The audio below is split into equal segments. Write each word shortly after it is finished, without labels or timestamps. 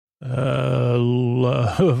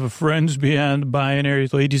Love, friends beyond the binary,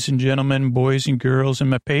 ladies and gentlemen, boys and girls,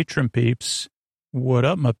 and my patron peeps. What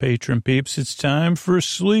up, my patron peeps? It's time for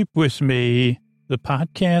Sleep With Me, the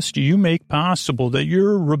podcast you make possible, that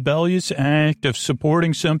your rebellious act of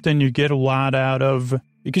supporting something you get a lot out of,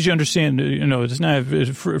 because you understand, it's not,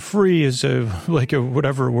 free is like a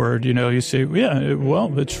whatever word, you say, yeah,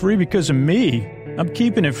 well, it's free because of me. I'm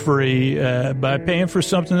keeping it free by paying for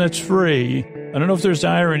something that's free. I don't know if there's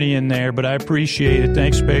irony in there, but I appreciate it.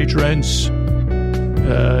 Thanks, patrons.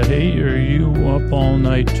 Hey, are you up all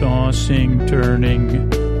night tossing, turning,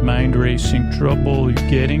 mind racing, trouble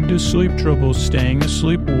getting to sleep, trouble staying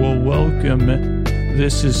asleep? Well, welcome.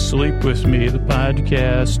 This is Sleep With Me, the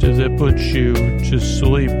podcast that puts you to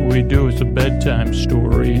sleep. What we do is a bedtime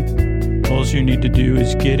story. All you need to do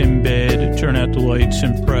is get in bed, turn out the lights,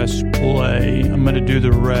 and press play. I'm going to do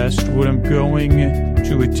the rest. What I'm going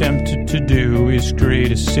to attempt to do is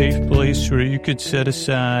create a safe place where you could set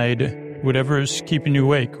aside whatever is keeping you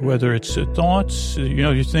awake, whether it's thoughts,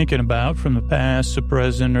 you're thinking about from the past, the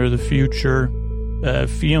present, or the future,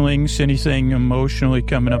 feelings, anything emotionally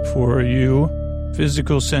coming up for you,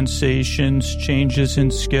 physical sensations, changes in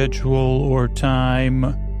schedule or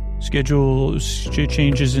time,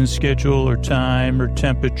 changes in schedule or time or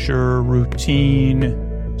temperature,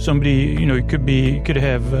 routine. Somebody, you could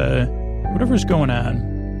have whatever's going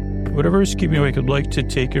on. Whatever is keeping you awake, I'd like to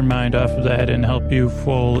take your mind off of that and help you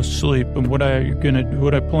fall asleep. And what I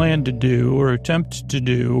plan to do or attempt to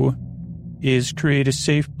do is create a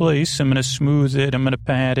safe place. I'm going to smooth it. I'm going to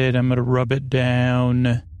pat it. I'm going to rub it down.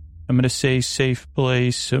 I'm going to say safe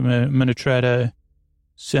place. I'm going to try to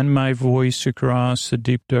send my voice across the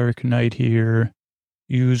deep, dark night here.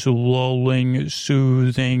 Use lulling,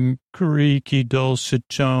 soothing, creaky, dulcet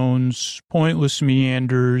tones, pointless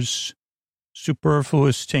meanders,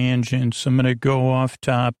 superfluous tangents. I'm going to go off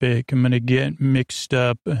topic. I'm going to get mixed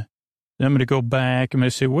up. Then I'm going to go back. I'm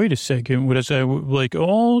going to say, wait a second. What is I like?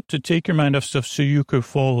 All to take your mind off stuff so you could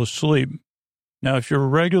fall asleep. Now, if you're a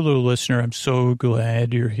regular listener, I'm so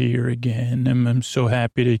glad you're here again. I'm so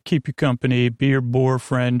happy to keep you company, be your bore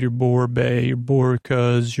friend, your bore bae, your bore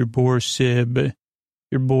cuz, your bore sib,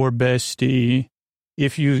 your bore bestie.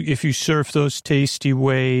 If you surf those tasty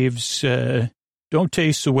waves, don't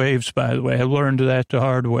taste the waves, by the way. I learned that the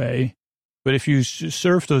hard way. But if you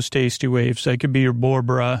surf those tasty waves, I could be your bore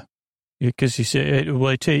bra. Because he said,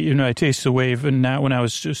 well, I taste the wave, and not when I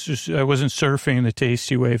was I wasn't surfing the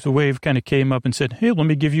tasty wave. The wave kind of came up and said, hey, let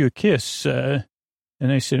me give you a kiss. And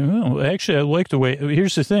I said, well, actually, I like the wave.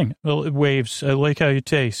 Here's the thing. Well, waves, I like how you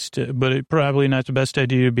taste, but it's probably not the best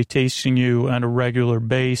idea to be tasting you on a regular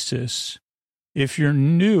basis. If you're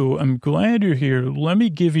new, I'm glad you're here. Let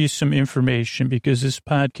me give you some information because this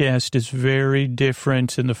podcast is very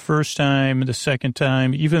different. And the first time, the second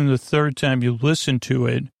time, even the third time you listen to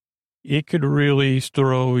it, it could really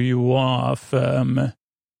throw you off because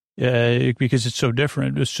it's so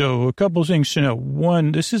different. So a couple of things to know.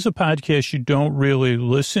 One, this is a podcast you don't really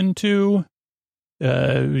listen to.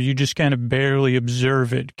 You just kind of barely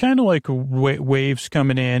observe it, kind of like waves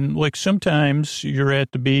coming in. Like sometimes you're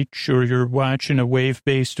at the beach or you're watching a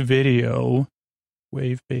wave-based video,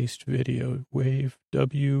 wave,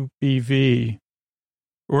 WBV,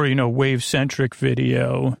 or, wave-centric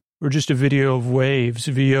video. Or just a video of waves,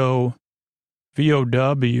 VOW,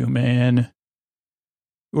 man.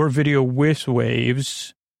 Or video with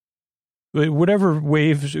waves. Whatever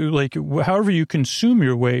waves, like however you consume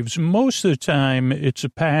your waves, most of the time it's a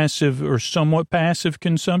passive or somewhat passive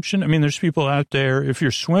consumption. I mean, there's people out there, if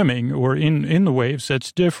you're swimming or in the waves,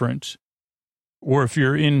 that's different. Or if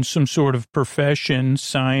you're in some sort of profession,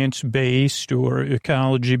 science-based or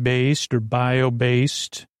ecology-based or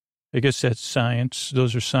bio-based, I guess that's science.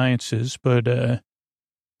 Those are sciences, but,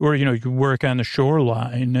 or, you work on the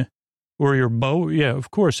shoreline or your boat. Yeah, of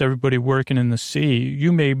course, everybody working in the sea,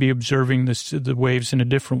 you may be observing the waves in a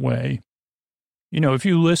different way. If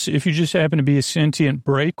you just happen to be a sentient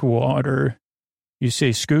breakwater, you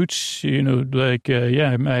say, Scoots, my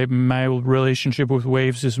relationship with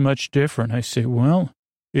waves is much different. I say, well,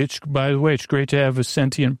 by the way, it's great to have a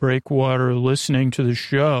sentient breakwater listening to the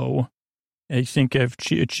show. I think I've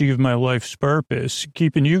achieved my life's purpose.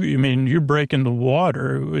 Keeping you, you're breaking the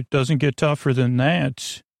water. It doesn't get tougher than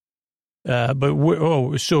that.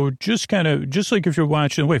 So just like if you're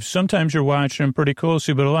watching the waves, sometimes you're watching them pretty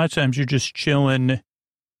closely, but a lot of times you're just chilling. You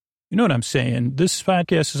know what I'm saying? This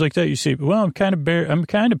podcast is like that. You say, well, I'm kind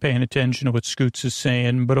of paying attention to what Scoots is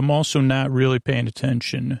saying, but I'm also not really paying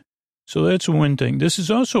attention. So that's one thing. This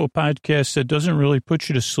is also a podcast that doesn't really put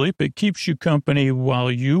you to sleep. It keeps you company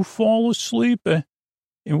while you fall asleep. And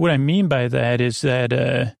what I mean by that is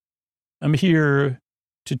that I'm here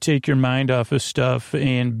to take your mind off of stuff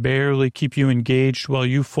and barely keep you engaged while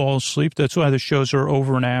you fall asleep. That's why the shows are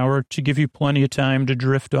over an hour, to give you plenty of time to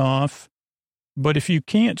drift off. But if you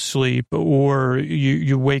can't sleep, or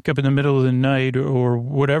you wake up in the middle of the night, or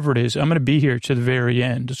whatever it is, I'm going to be here to the very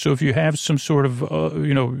end. So if you have some sort of,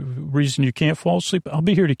 reason you can't fall asleep, I'll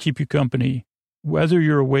be here to keep you company, whether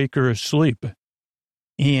you're awake or asleep.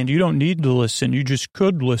 And you don't need to listen. You just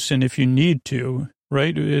could listen if you need to,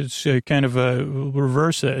 right? It's a kind of a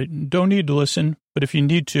reverse. Don't need to listen, but if you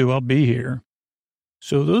need to, I'll be here.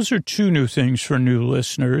 So those are two new things for new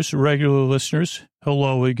listeners. Regular listeners,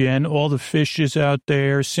 hello again. All the fishes out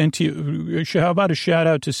there. How about a shout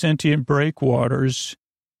out to sentient breakwaters?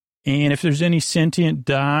 And if there's any sentient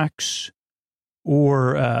docks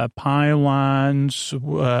or pylons,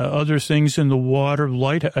 other things in the water,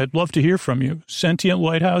 I'd love to hear from you. Sentient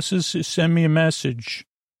lighthouses, send me a message.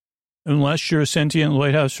 Unless you're a sentient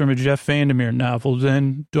lighthouse from a Jeff Vandermeer novel,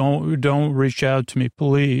 then don't reach out to me,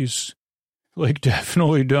 please. Like,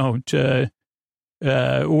 definitely don't.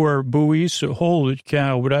 Or buoys. Holy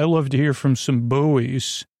cow, would I love to hear from some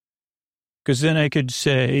buoys? Because then I could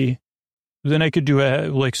do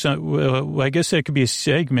I guess that could be a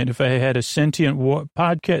segment if I had a sentient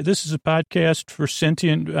podcast. This is a podcast for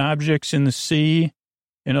sentient objects in the sea.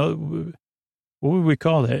 What would we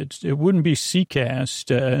call that? It wouldn't be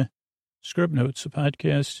Seacast. Script notes, a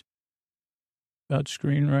podcast about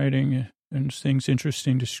screenwriting and things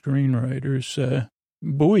interesting to screenwriters.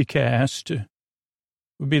 Buoycast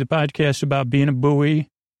would be the podcast about being a buoy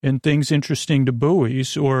and things interesting to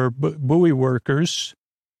buoys or buoy workers.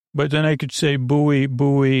 But then I could say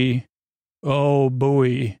buoy, oh,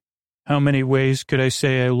 buoy. How many ways could I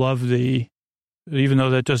say I love thee? Even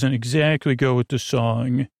though that doesn't exactly go with the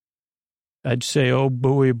song. I'd say, oh,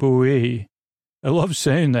 buoy, buoy. I love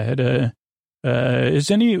saying that. Has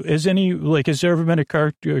there ever been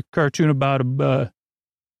a cartoon about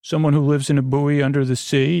someone who lives in a buoy under the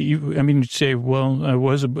sea? You'd say, well,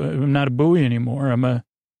 I'm not a buoy anymore. I'm a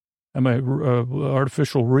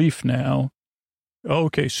artificial reef now.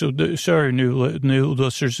 Okay, so sorry, new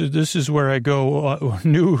listeners. This is where I go,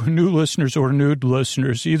 new listeners or nude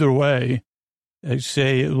listeners. Either way, I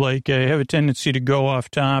say, I have a tendency to go off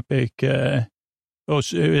topic.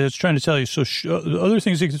 It's trying to tell you. So other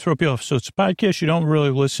things that can throw you off. So it's a podcast you don't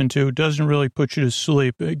really listen to. It doesn't really put you to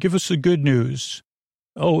sleep. Give us the good news.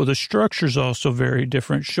 Oh, the structure's also very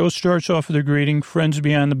different. Show starts off with a greeting, friends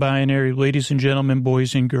beyond the binary, ladies and gentlemen,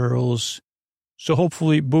 boys and girls. So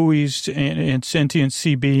hopefully buoys and sentient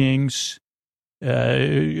sea beings,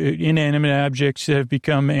 inanimate objects that have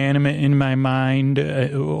become animate in my mind, I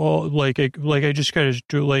just kind of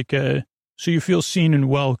do so you feel seen and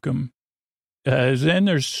welcome. Then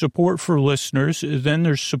there's support for listeners. Then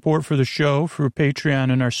there's support for the show, for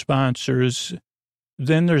Patreon and our sponsors.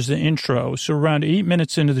 Then there's the intro. So around 8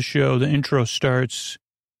 minutes into the show, the intro starts.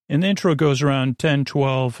 And the intro goes around 10,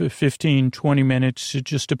 12, 15, 20 minutes. It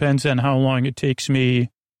just depends on how long it takes me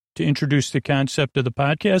to introduce the concept of the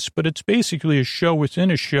podcast. But it's basically a show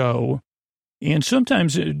within a show. And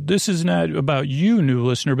sometimes this is not about you, new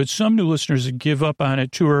listener, but some new listeners give up on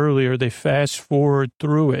it too early or they fast forward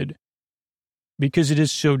through it because it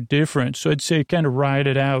is so different. So I'd say kind of ride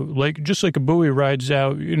it out, just like a buoy rides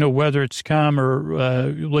out, whether it's calm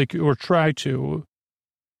or try to.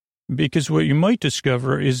 Because what you might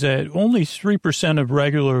discover is that only 3% of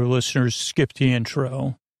regular listeners skip the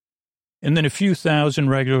intro. And then a few thousand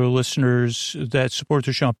regular listeners that support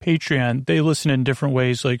the show on Patreon, they listen in different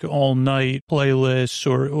ways, like all-night playlists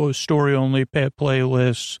or story-only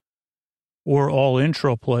playlists or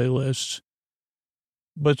all-intro playlists.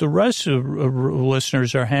 But the rest of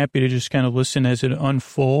listeners are happy to just kind of listen as it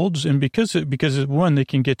unfolds. And because one, they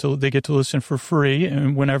get to listen for free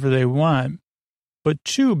and whenever they want. But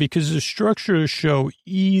two, because the structure of the show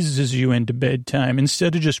eases you into bedtime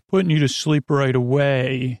instead of just putting you to sleep right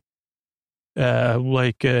away. Just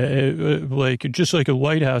like a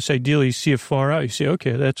lighthouse, ideally you see it far out. You say,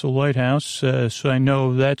 okay, that's a lighthouse. So I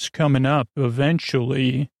know that's coming up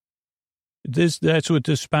eventually. That's what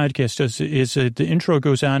this podcast does, is the intro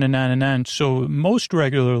goes on and on and on. So most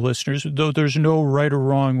regular listeners, though there's no right or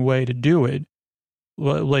wrong way to do it,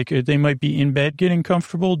 they might be in bed getting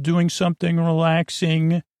comfortable, doing something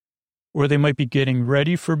relaxing, or they might be getting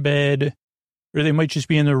ready for bed, or they might just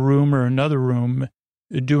be in their room or another room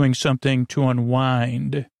doing something to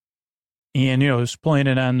unwind. And, it's playing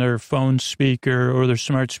it on their phone speaker or their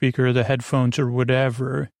smart speaker or the headphones or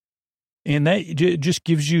whatever. And that just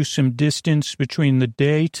gives you some distance between the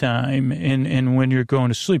daytime and when you're going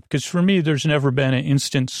to sleep. Because for me, there's never been an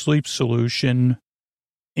instant sleep solution.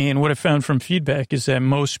 And what I found from feedback is that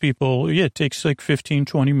most people, it takes like 15,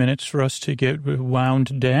 20 minutes for us to get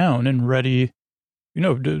wound down and ready,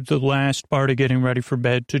 the last part of getting ready for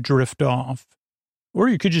bed to drift off. Or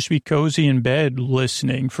you could just be cozy in bed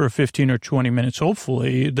listening for 15 or 20 minutes.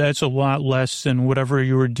 Hopefully, that's a lot less than whatever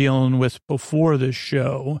you were dealing with before this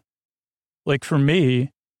show. Like for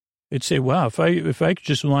me, I'd say, wow, if I could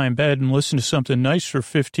just lie in bed and listen to something nice for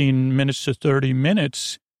 15 minutes to 30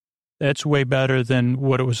 minutes, that's way better than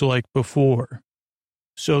what it was like before.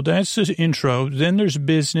 So that's the intro. Then there's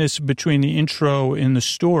business between the intro and the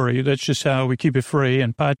story. That's just how we keep it free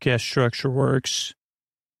and podcast structure works.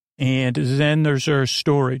 And then there's our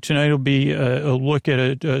story. Tonight will be a look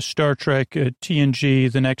at a Star Trek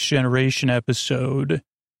TNG, The Next Generation episode.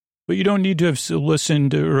 But you don't need to have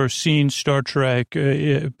listened or seen Star Trek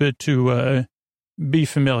but to be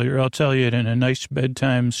familiar. I'll tell you it in a nice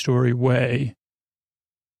bedtime story way.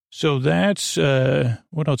 So that's,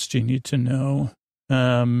 what else do you need to know?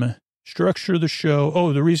 Structure the show.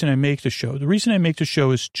 Oh, the reason I make the show. The reason I make the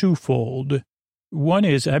show is twofold. One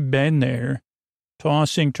is I've been there,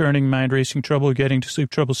 tossing, turning, mind racing, trouble getting to sleep,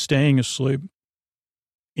 trouble staying asleep.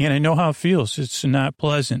 And I know how it feels. It's not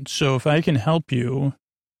pleasant. So if I can help you,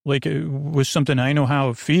 like with something I know how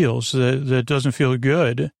it feels that doesn't feel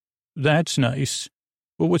good, that's nice.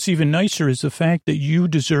 But what's even nicer is the fact that you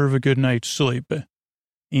deserve a good night's sleep.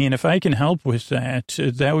 And if I can help with that,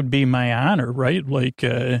 that would be my honor, right? Like,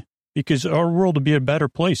 because our world would be a better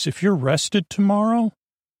place. If you're rested tomorrow,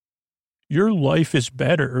 your life is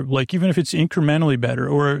better. Like, even if it's incrementally better,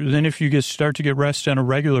 or then if you start to get rest on a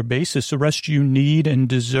regular basis, the rest you need and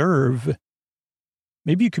deserve,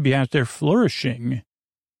 maybe you could be out there flourishing.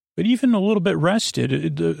 But even a little bit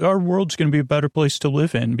rested, our world's going to be a better place to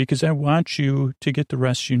live in because I want you to get the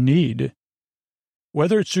rest you need.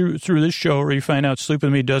 Whether it's through this show or you find out Sleep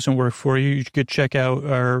With Me doesn't work for you, you could check out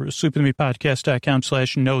our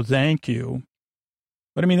sleepwithmepodcast.com/no thank you.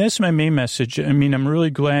 But I mean, that's my main message. I mean, I'm really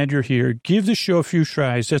glad you're here. Give the show a few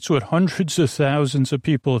tries. That's what hundreds of thousands of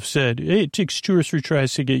people have said. Hey, it takes 2 or 3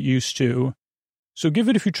 tries to get used to. So give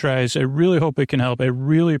it a few tries. I really hope it can help. I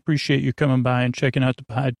really appreciate you coming by and checking out the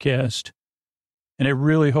podcast. And I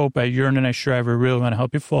really hope I yearn and I strive. I really want to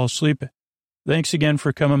help you fall asleep. Thanks again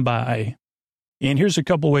for coming by. And here's a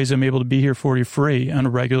couple ways I'm able to be here for you free on a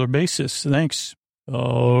regular basis. Thanks.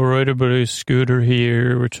 All right, everybody, Scooter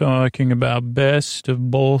here. We're talking about Best of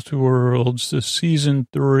Both Worlds, the season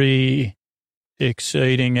 3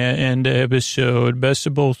 exciting end episode. The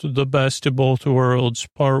Best of Both Worlds,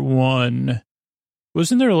 part 1.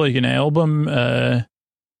 Wasn't there like an album,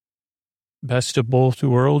 Best of Both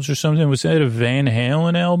Worlds or something? Was that a Van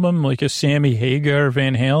Halen album, like a Sammy Hagar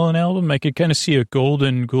Van Halen album? I could kind of see a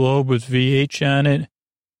Golden Globe with VH on it.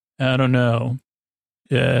 I don't know.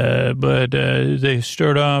 But they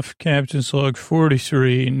start off Captain's Log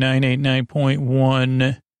 43,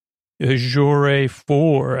 989.1, Azure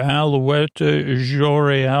 4, Alouette,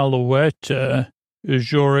 Azure Alouette,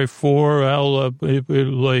 Azure 4, I'll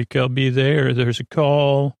be there. There's a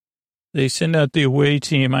call. They send out the away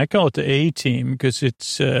team. I call it the A team because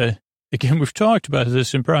it's, again, we've talked about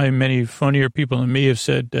this and probably many funnier people than me have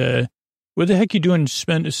said, what the heck are you doing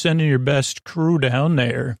sending your best crew down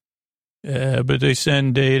there? But they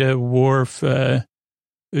send Data, Worf,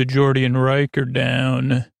 Geordi and Riker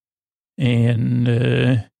down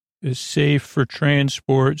and is safe for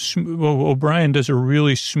transport. O'Brien does a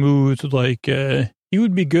really smooth, like, he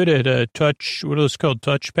would be good at touch, what are those called,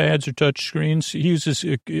 touch pads or touch screens? He uses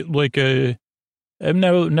I've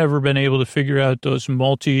never been able to figure out those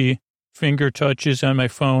multi-finger touches on my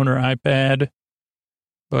phone or iPad,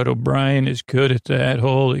 but O'Brien is good at that.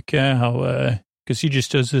 Holy cow, because he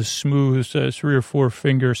just does this smooth 3 or 4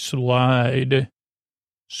 finger slide.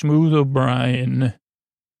 Smooth O'Brien.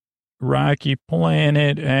 Rocky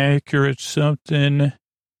Planet, accurate something.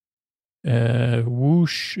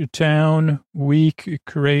 Whoosh town, weak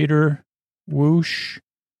crater, whoosh,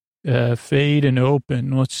 fade and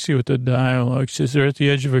open. Let's see what the dialogue says. They're at the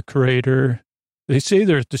edge of a crater. They say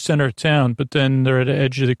they're at the center of town, but then they're at the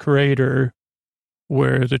edge of the crater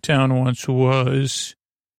where the town once was.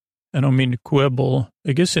 I don't mean to quibble.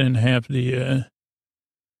 I guess I didn't have the,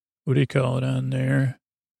 what do you call it on there?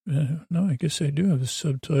 No, I guess I do have the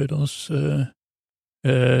subtitles.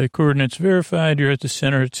 Coordinates verified. You're at the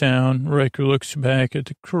center of town. Riker looks back at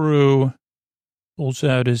the crew, pulls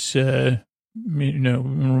out his,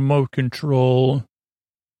 remote control,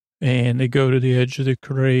 and they go to the edge of the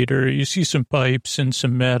crater. You see some pipes and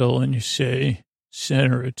some metal, and you say,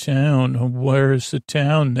 center of town. Where's the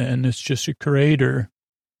town then? It's just a crater.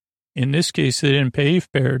 In this case, they didn't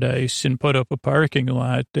pave paradise and put up a parking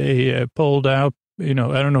lot. They pulled out I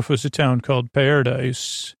don't know if it was a town called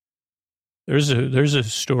Paradise. There's a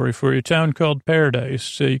story for you. A town called Paradise.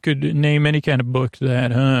 So you could name any kind of book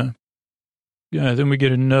that, huh? Yeah, then we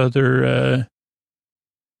get another,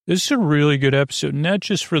 this is a really good episode, not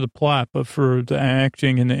just for the plot, but for the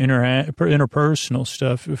acting and the interpersonal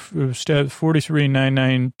stuff.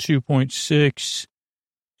 43992.6,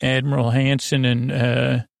 Admiral Hansen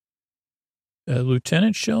and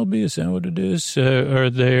Lieutenant Shelby, is that what it is? Are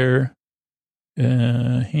there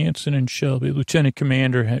Hansen and Shelby, Lieutenant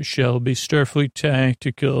Commander Shelby, Starfleet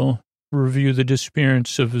Tactical, review the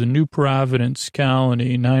disappearance of the New Providence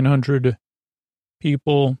colony, 900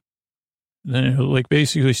 people. Then, like,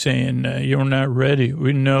 basically saying, you're not ready.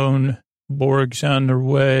 We've known Borg's on their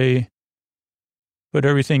way, put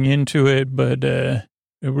everything into it, but are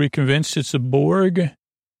we convinced it's a Borg?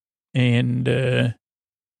 And,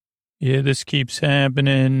 yeah, this keeps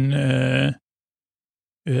happening.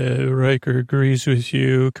 Riker agrees with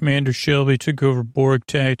you. Commander Shelby took over Borg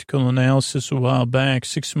tactical analysis a while back,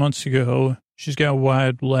 6 months ago. She's got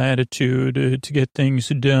wide latitude to get things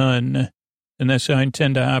done. And that's how I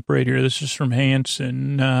intend to operate here. This is from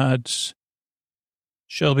Hansen. Nods.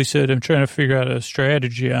 Shelby said, I'm trying to figure out a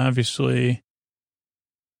strategy, obviously.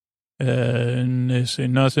 And they say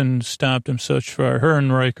nothing stopped him such far. Her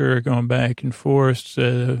and Riker are going back and forth.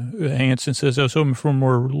 Hansen says, I was hoping for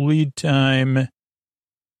more lead time.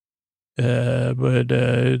 But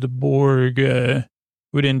the Borg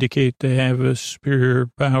would indicate they have a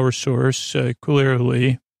superior power source,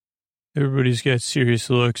 clearly. Everybody's got serious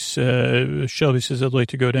looks. Shelby says, I'd like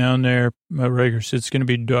to go down there. Riker says, it's going to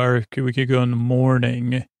be dark. We could go in the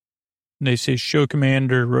morning. And they say, show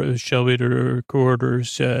Commander Shelby to her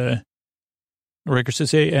quarters. Riker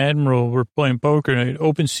says, hey, Admiral, we're playing poker night.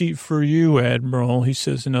 Open seat for you, Admiral. He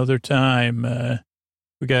says, another time. I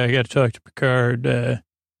got to talk to Picard.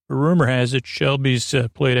 Rumor has it Shelby's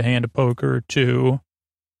played a hand of poker or two.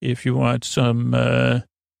 If you want some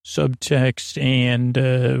subtext and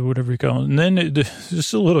whatever you call it. And then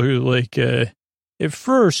just a little like, at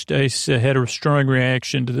first I had a strong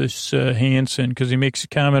reaction to this Hansen because he makes a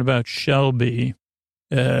comment about Shelby.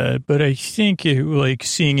 But I think like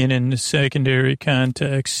seeing it in the secondary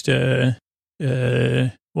context,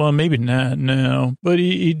 well, maybe not now, but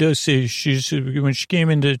he does say when she came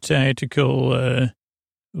into tactical,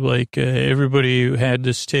 everybody had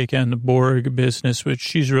this take on the Borg business, but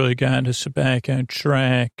she's really gotten us back on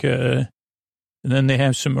track. And then they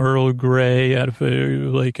have some Earl Grey out of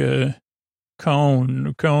a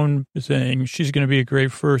cone thing. She's going to be a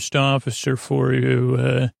great first officer for you.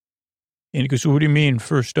 And he goes, what do you mean,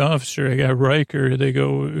 first officer? I got Riker. They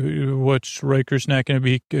go, Riker's not going to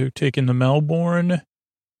be taking the Melbourne?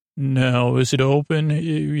 No. Is it open?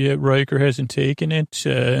 Yeah, Riker hasn't taken it.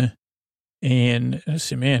 And I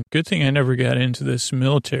say, man, good thing I never got into this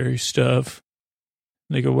military stuff.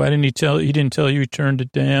 They go, why didn't he didn't tell you he turned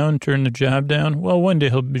the job down? Well, one day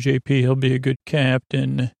he'll be a good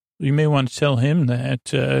captain. You may want to tell him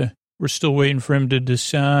that. We're still waiting for him to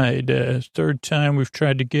decide. Third time we've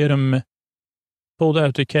tried to get him, pulled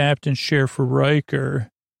out the captain's chair for Riker,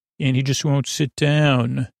 and he just won't sit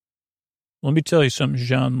down. Let me tell you something,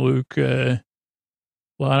 Jean-Luc. A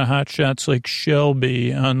lot of hotshots like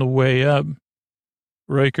Shelby on the way up.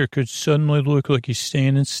 Riker could suddenly look like he's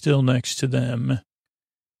standing still next to them.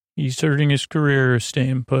 He's hurting his career,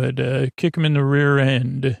 staying put. Kick him in the rear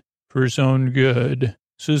end for his own good.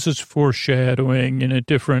 So this is foreshadowing in a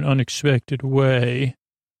different, unexpected way.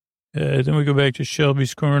 Then we go back to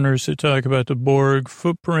Shelby's corners to talk about the Borg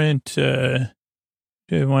footprint. I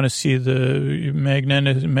want to see the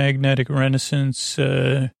magnetic renaissance,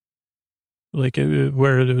 where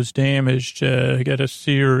it was damaged. I got a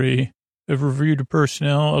theory. I've reviewed the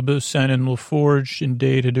personnel. I'll be signing LaForge and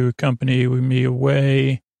Data to accompany me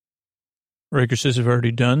away. Riker says, I've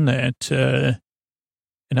already done that.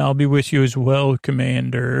 And I'll be with you as well,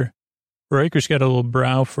 Commander. Riker's got a little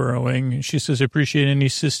brow furrowing. She says, I appreciate any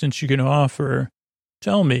assistance you can offer.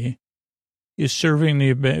 Tell me, is serving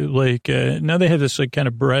the, now they have this kind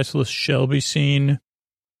of breathless Shelby scene.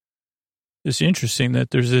 It's interesting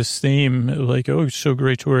that there's this theme, oh, it's so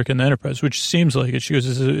great to work in the Enterprise, which seems like it. She goes,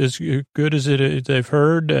 is it as good as I've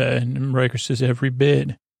heard? And Riker says, every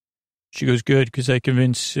bit. She goes, good, because I'm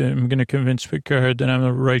going to convince Picard that I'm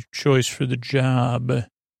the right choice for the job.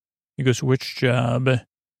 He goes, which job?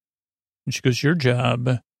 And she goes, your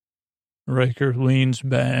job. Riker leans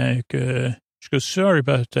back. She goes, sorry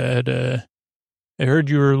about that. I heard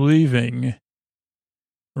you were leaving.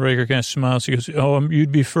 Riker kind of smiles. He goes,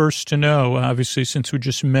 you'd be first to know, obviously, since we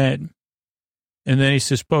just met. And then he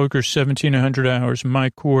says, poker, 1,700 hours, my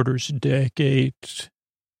quarters, deck 8.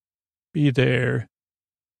 be there.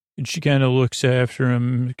 And she kind of looks after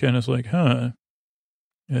him, kind of like, huh.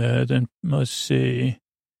 Then let's see.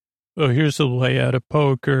 Oh, here's the layout of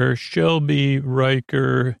poker. Shelby,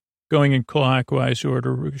 Riker, going in clockwise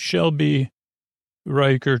order. Shelby,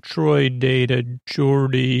 Riker, Troy, Data,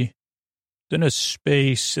 Geordi, then a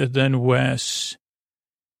space, and then Wes.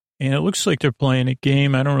 And it looks like they're playing a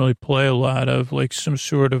game I don't really play a lot of, like some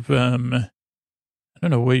sort of, I don't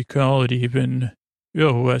know what you call it even.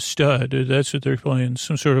 Oh, stud. That's what they're playing.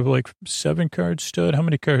 Some sort of like 7-card stud. How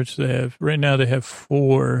many cards do they have? Right now they have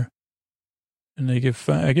 4. And they give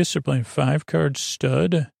 5. I guess they're playing 5-card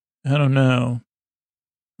stud. I don't know.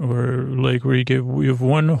 Or like where you have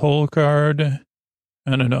 1 whole card.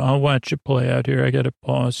 I don't know. I'll watch it play out here. I got to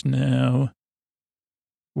pause now.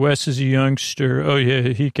 Wes is a youngster. Oh,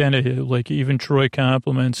 yeah. He kind of like even Troy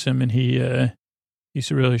compliments him and he's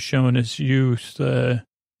really showing his youth.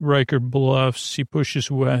 Riker bluffs. He pushes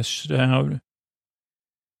Wes out.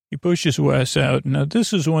 Now,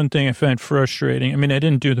 this is one thing I find frustrating. I mean, I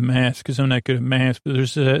didn't do the math because I'm not good at math, but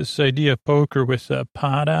there's this idea of poker with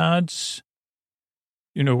pot odds,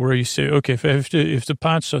 you know, where you say, okay, if the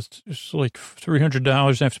pot's like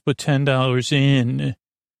 $300, I have to put $10 in,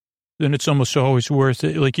 then it's almost always worth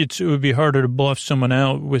it. Like it would be harder to bluff someone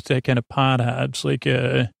out with that kind of pot odds, like,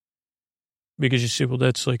 because you say, well,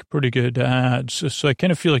 that's like pretty good odds. So I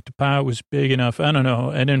kind of feel like the pot was big enough. I don't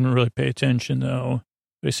know. I didn't really pay attention though.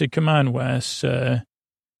 But I said, come on, Wes. And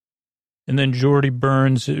then Jordy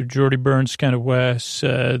burns kind of Wes.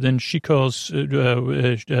 Then she calls,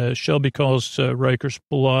 Shelby calls Riker's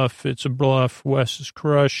bluff. It's a bluff. Wes is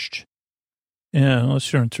crushed. Yeah,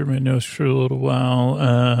 let's run through my notes for a little while.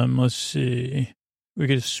 Let's see. We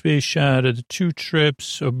get a space shot of the 2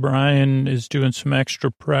 trips. O'Brien is doing some extra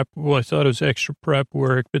prep. Well, I thought it was extra prep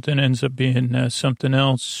work, but then ends up being something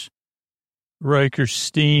else. Riker's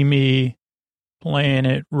steamy.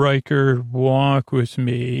 Planet. Riker, walk with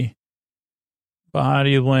me.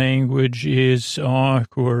 Body language is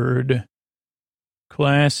awkward.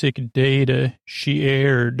 Classic Data. She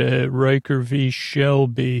aired. Riker v.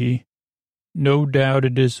 Shelby. No doubt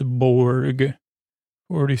it is a Borg.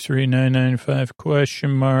 43995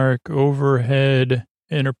 question mark. Overhead.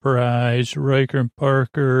 Enterprise. Riker and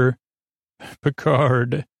Parker.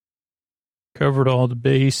 Picard. Covered all the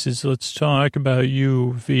bases. Let's talk about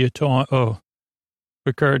you via talk. Oh,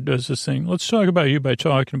 Picard does this thing. Let's talk about you by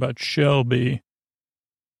talking about Shelby.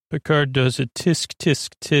 Picard does a tisk,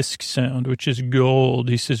 tisk, tisk sound, which is gold.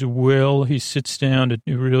 He says, Will. He sits down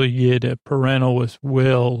to really get a parental with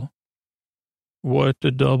Will. What the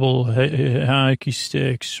double hockey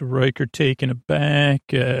sticks. Riker taken aback.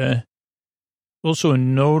 Also a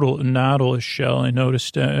Nautilus shell I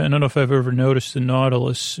noticed. I don't know if I've ever noticed the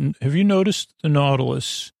Nautilus. Have you noticed the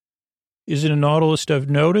Nautilus? Is it a Nautilus I've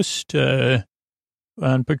noticed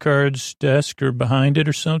on Picard's desk or behind it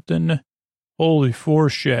or something? Holy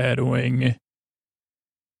foreshadowing.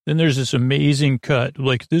 Then there's this amazing cut.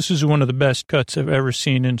 Like, this is one of the best cuts I've ever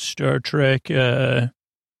seen in Star Trek.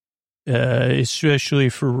 Especially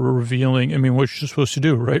for revealing, I mean, what you're supposed to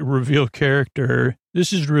do, right? Reveal character.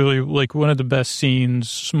 This is really like one of the best scenes,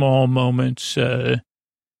 small moments.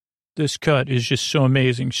 This cut is just so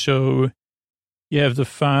amazing. So you have the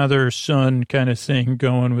father-son kind of thing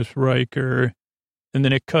going with Riker, and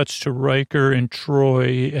then it cuts to Riker and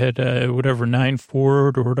Troy at whatever, 9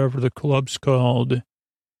 Forward or whatever the club's called.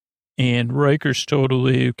 And Riker's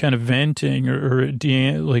totally kind of venting, or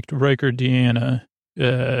Deanna, like Riker, Deanna.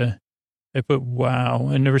 I put, wow,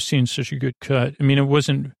 I've never seen such a good cut. I mean, it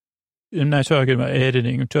wasn't, I'm not talking about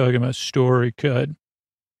editing, I'm talking about story cut.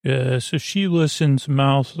 So she listens,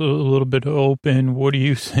 mouth a little bit open. What do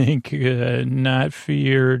you think? Not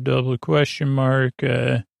fear, double question mark,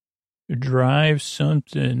 drive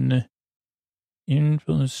something,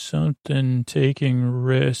 influence something, taking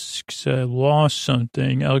risks, lost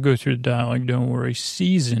something. I'll go through the dialogue, don't worry.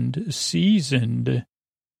 Seasoned,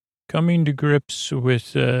 coming to grips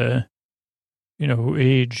with,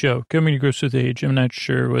 age. Oh, coming to grips with age. I'm not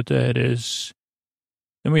sure what that is.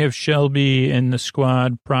 Then we have Shelby and the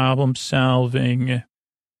squad problem solving.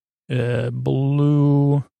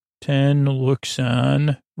 Blue 10 looks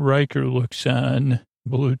on. Riker looks on.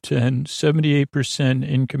 Blue 10, 78%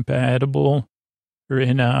 incompatible or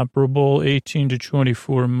inoperable, 18 to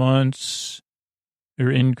 24 months or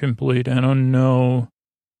incomplete. I don't know.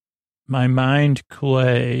 My mind,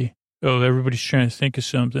 clay. Oh, everybody's trying to think of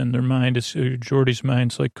something. Their mind is, Geordi's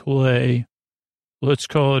mind's like clay. Let's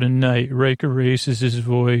call it a night. Riker raises his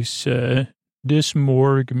voice.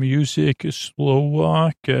 Dismorg music, slow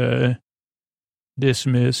walk,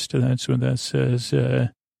 dismissed. That's what that says.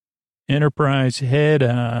 Enterprise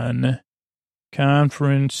head-on.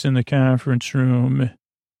 Conference in the conference room.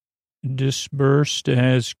 Dispersed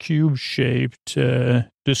as cube-shaped.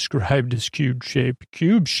 Described as cube-shaped.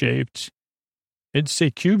 Cube-shaped. It'd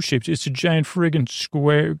say cube-shaped. It's a giant friggin'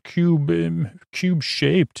 square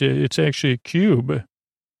cube-shaped. It's actually a cube.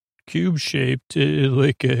 Cube-shaped,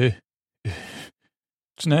 like a...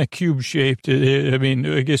 It's not cube-shaped. I mean,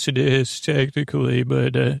 I guess it is technically,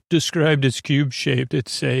 but described as cube-shaped, it'd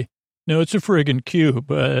say, no, it's a friggin'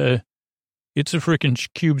 cube. It's a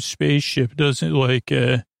friggin' cube spaceship. Doesn't like...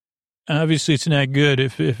 obviously, it's not good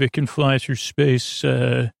if it can fly through space.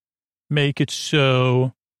 Make it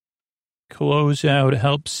so... Close out,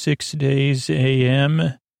 help 6 days a.m.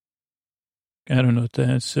 I don't know what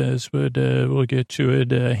that says, but we'll get to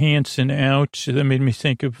it. Hanson out. That made me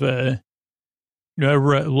think of,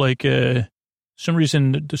 some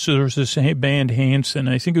reason, so there was this band Hanson,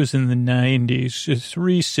 I think it was in the 90s,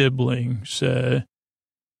 3 siblings, and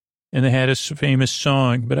they had a famous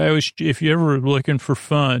song. But I always, if you're ever looking for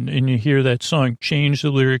fun and you hear that song, change the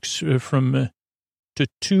lyrics from to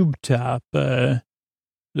Tube Top.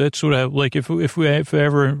 That's what I like. If I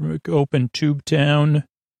ever open Tube Town,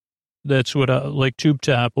 that's what I like. Tube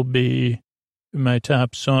Top will be my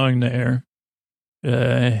top song there.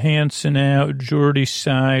 Hanson out. Geordie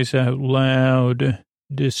sighs out loud.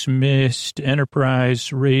 Dismissed.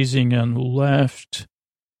 Enterprise raising on the left.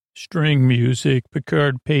 String music.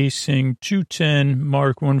 Picard pacing. 210.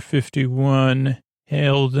 Mark 151.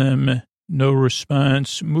 Hail them. No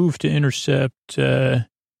response. Move to intercept.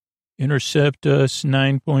 Intercept us,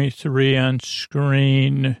 9.3 on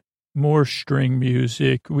screen, more string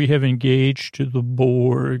music. We have engaged to the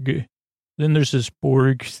Borg. Then there's this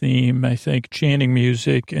Borg theme, I think, chanting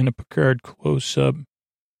music and a Picard close-up.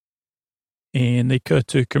 And they cut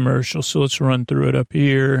to a commercial, so let's run through it up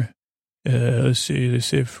here. Let's see, they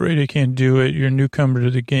say, afraid I can't do it. You're a newcomer to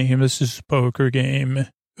the game. This is a poker game.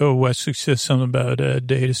 Oh, Wesley says something about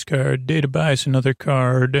Data's card. Data buys another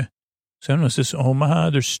card. So I don't know, is this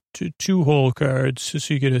Omaha? There's two hole cards.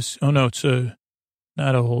 So you get it's not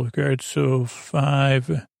a hole card. So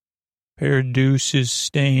 5 pair of deuces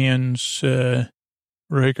stands.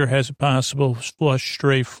 Riker has a possible flush,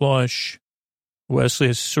 straight flush. Wesley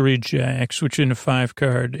has 3 jacks, which in a 5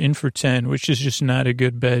 card, in for 10, which is just not a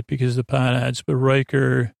good bet because of the pot odds. But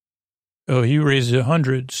Riker, he raises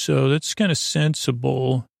 100. So that's kind of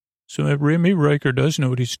sensible. So maybe Riker does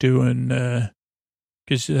know what he's doing.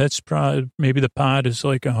 Because that's probably, maybe the pot is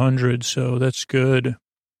like 100, so that's good.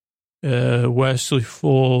 Wesley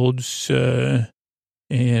folds, and,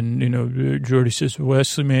 Jordy says,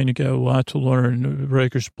 Wesley, man, you got a lot to learn.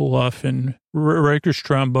 Riker's bluffing. Riker's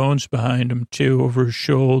trombone's behind him, too, over his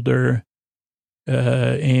shoulder.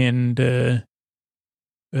 And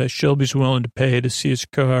Shelby's willing to pay to see his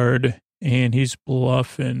card, and he's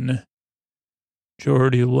bluffing.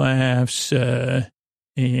 Jordy laughs,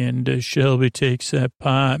 and Shelby takes that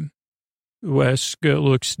pot. Wes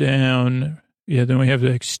looks down. Yeah, then we have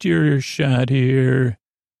the exterior shot here.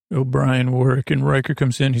 O'Brien working. Riker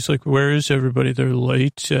comes in. He's like, where is everybody? They're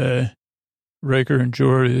late. Riker and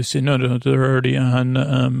Geordi, they say, no, they're already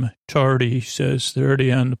on, Tardy says they're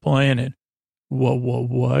already on the planet.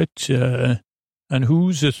 What? On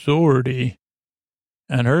whose authority?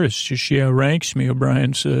 On hers. She outranks me,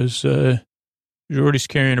 O'Brien says. Geordi's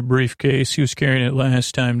carrying a briefcase. He was carrying it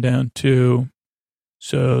last time down, too.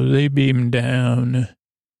 So they beam down.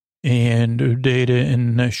 And Data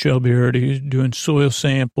and Shelby are already doing soil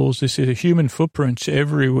samples. They say the human footprints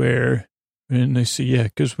everywhere. And they say, yeah,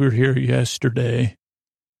 because we were here yesterday.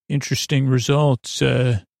 Interesting results.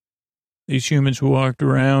 These humans walked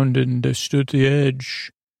around and stood at the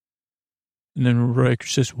edge. And then Riker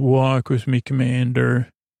says, walk with me, Commander.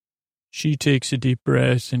 She takes a deep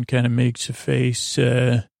breath and kind of makes a face.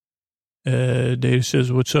 Data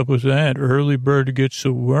says, what's up with that? Early bird gets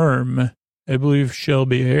a worm. I believe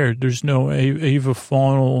Shelby aired. There's no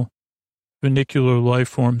avifaunal funicular life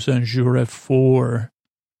forms on Juret 4.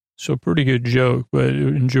 So pretty good joke. But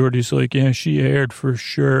Geordi's like, yeah, she aired for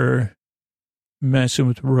sure. Messing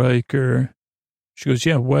with Riker. She goes,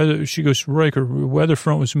 yeah, Riker, weather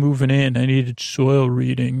front was moving in. I needed soil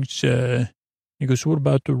readings. He goes, what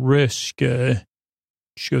about the risk?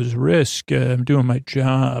 She goes, risk? I'm doing my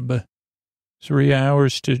job. 3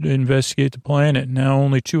 hours to investigate the planet. Now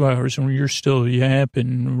only 2 hours, and you're still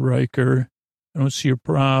yapping, Riker. I don't see a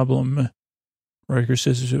problem. Riker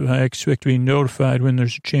says, I expect to be notified when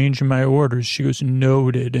there's a change in my orders. She goes,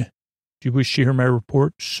 noted. Do you wish to hear my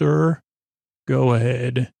report, sir? Go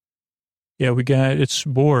ahead. Yeah, it's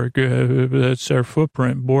Borg. That's our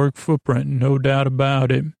footprint, Borg footprint, no doubt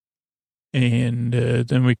about it. And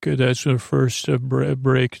then that's our first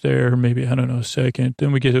break there, maybe, I don't know, second.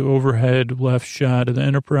 Then we get an overhead left shot of the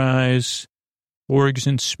Enterprise. Borg's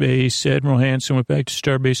in space. Admiral Hansen went back to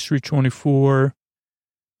Starbase 324.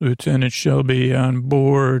 Lieutenant Shelby on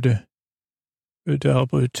board.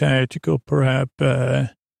 Double tactical prep.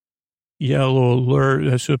 Yellow alert.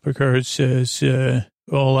 That's what Picard says.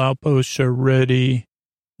 All outposts are ready.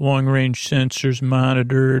 Long-range sensors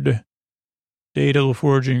monitored. Data,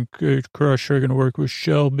 LaForge, and Crusher are going to work with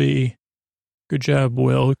Shelby. Good job,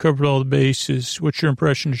 Will. We covered all the bases. What's your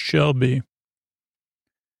impression of Shelby?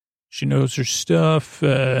 She knows her stuff.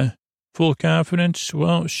 Full confidence.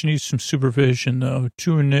 Well, she needs some supervision, though.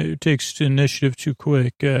 Takes the initiative too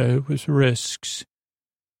quick with risks.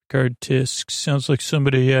 Picard tisks. Sounds like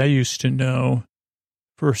somebody I used to know.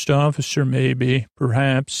 First officer, maybe.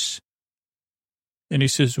 Perhaps. And he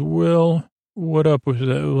says, Will, what up with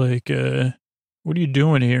that? Like, what are you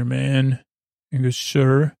doing here, man? He goes,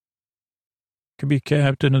 sir, could be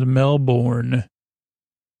captain of the Melbourne.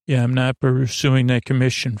 Yeah, I'm not pursuing that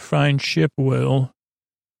commission. Fine ship, Will.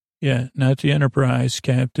 Yeah, not the Enterprise,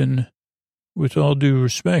 Captain. With all due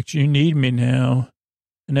respect, you need me now,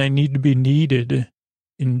 and I need to be needed.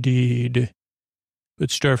 Indeed. But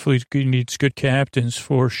Starfleet needs good captains,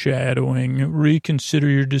 foreshadowing. Reconsider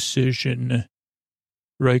your decision.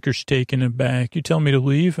 Riker's taken aback. You tell me to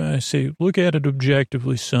leave? I say, look at it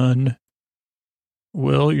objectively, son.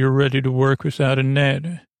 Well, you're ready to work without a net.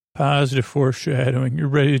 Positive foreshadowing. You're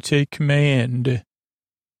ready to take command.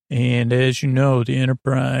 And as you know, the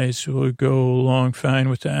Enterprise will go along fine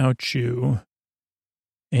without you.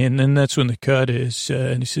 And then that's when the cut is.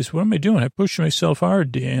 And he says, what am I doing? I pushed myself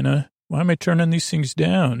hard, Deanna. Why am I turning these things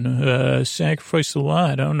down? Sacrificed a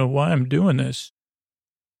lot. I don't know why I'm doing this.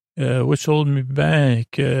 What's holding me back?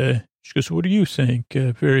 She goes, what do you think,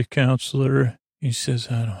 very counselor? He says,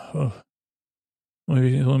 I don't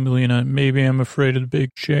know. Maybe I'm afraid of the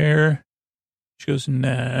big chair. She goes,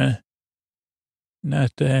 nah,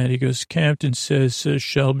 not that. He goes, Captain says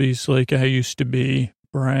Shelby's like I used to be,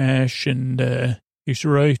 brash, and he's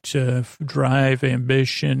right. Drive,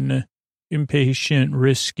 ambition, impatient,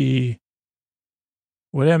 risky.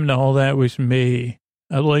 What happened to all that with me?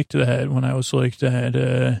 I liked that when I was like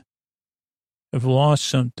that. I've lost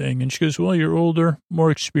something. And she goes, well, you're older,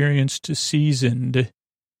 more experienced, seasoned.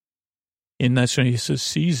 And that's when he says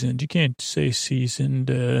seasoned. You can't say seasoned.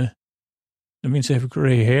 That means I have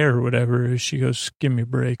gray hair or whatever. She goes, give me a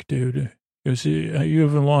break, dude. He goes, you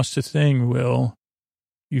haven't lost a thing, Will.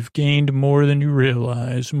 You've gained more than you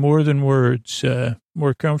realize, more than words,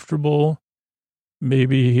 more comfortable.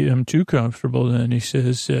 Maybe I'm too comfortable then, he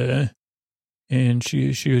says. And she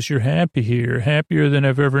goes, you're happy here, happier than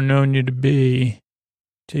I've ever known you to be.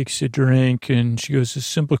 Takes a drink, and she goes, a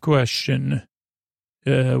simple question.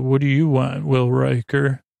 What do you want, Will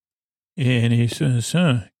Riker? And he says,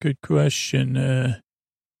 good question.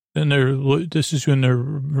 Then this is when they're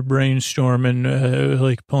brainstorming,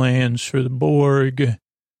 like plans for the Borg.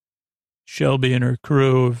 Shelby and her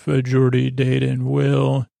crew of Geordi, Data, and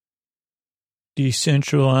Will.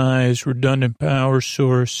 Decentralized, redundant power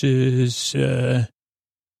sources.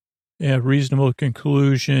 Reasonable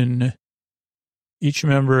conclusion. Each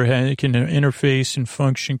member can interface and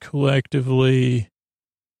function collectively.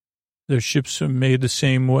 Their ships are made the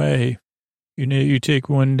same way. You take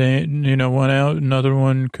one day, one out, another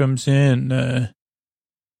one comes in.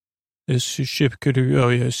 This ship could,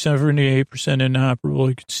 78% inoperable.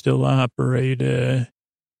 It could still operate.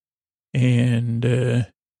 And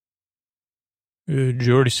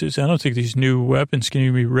Geordi says, I don't think these new weapons can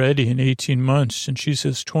even be ready in 18 months. And she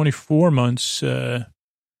says 24 months. And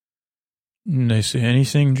they say,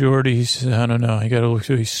 anything, Geordi? He says, I don't know. I got to look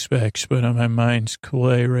through these specs, but my mind's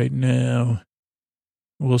clay right now.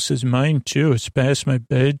 Will says, mine too. It's past my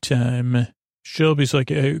bedtime. Shelby's like,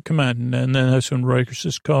 hey, come on. And then that's when Riker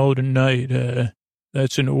says, call it a night.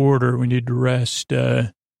 That's an order. We need to rest.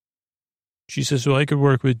 She says, well, I could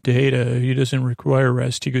work with Data. He doesn't require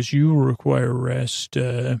rest. He goes, you require rest.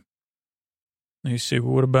 They say,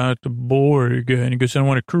 well, what about the Borg? And he goes, I don't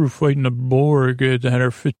want a crew fighting the Borg that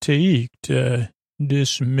are fatigued,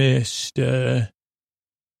 dismissed.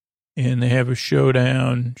 And they have a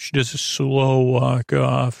showdown. She does a slow walk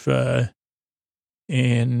off,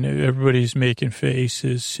 and everybody's making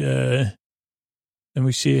faces. Then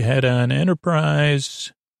we see a head-on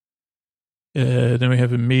Enterprise. Then we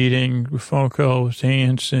have a meeting, a phone call with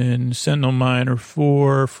Hansen, Sentinel Miner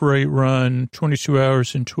 4, freight run, 22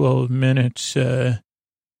 hours and 12 minutes.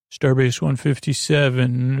 Starbase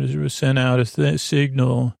 157 was sent out a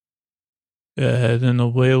signal. Then the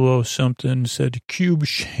Lalo something said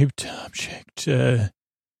cube-shaped object.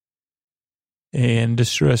 And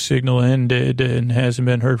distress signal ended and hasn't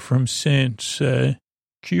been heard from since.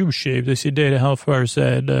 Cube shape. They say data, how far is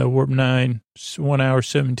that? Warp 9, 1 hour,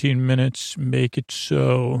 17 minutes. Make it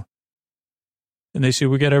so. And they say,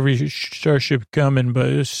 we got every starship coming, but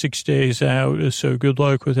it's 6 days out, so good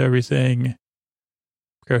luck with everything.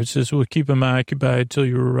 Picard says, we'll keep them occupied till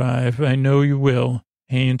you arrive. I know you will.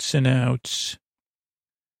 Hanson out.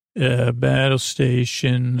 Battle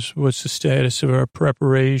stations. What's the status of our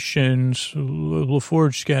preparations?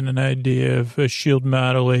 LaForge's got an idea of a shield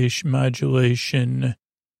modulation,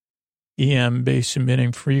 EM base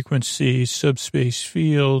emitting frequency, subspace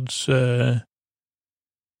fields.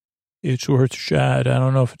 It's worth a shot. I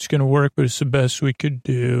don't know if it's going to work, but it's the best we could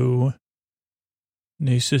do. And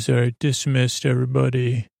he says, all right, dismissed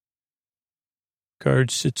everybody. Card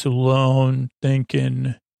sits alone,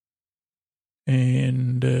 thinking,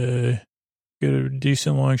 and get a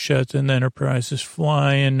decent long shot. Then the Enterprise is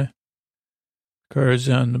flying. Card's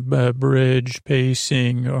on the bridge,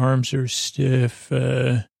 pacing, arms are stiff.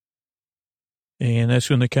 And that's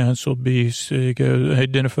when the console beeps goes,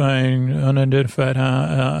 identifying unidentified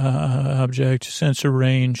object, sensor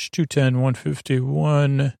range 210,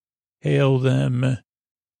 151. Hail them.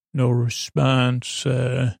 No response.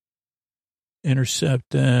 Intercept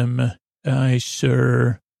them. Aye,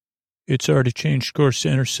 sir. It's already changed course to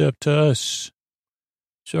intercept us.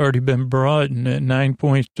 It's already been brought in at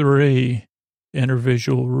 9.3. Enter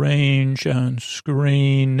visual range on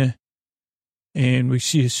screen. And we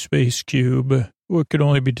see a space cube, what could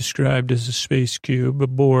only be described as a space cube, a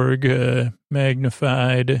Borg,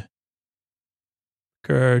 magnified.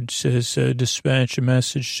 Card says, dispatch a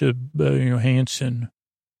message to, Hanson.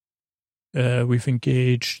 We've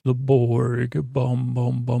engaged the Borg. Bum,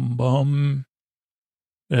 bum, bum, bum.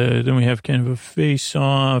 Then we have kind of a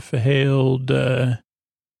face-off, hailed, and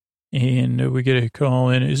we get a call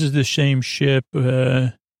in. Is this the same ship?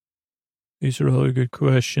 These are all good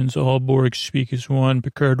questions. All Borg speak as one.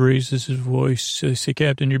 Picard raises his voice. They say,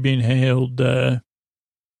 Captain, you're being hailed. I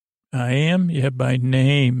am? Yeah, by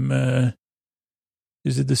name.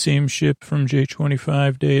 Is it the same ship from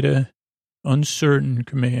J25 data? Uncertain,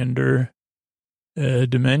 Commander.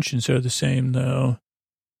 Dimensions are the same, though.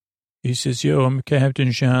 He says, yo, I'm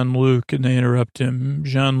Captain Jean-Luc, and they interrupt him.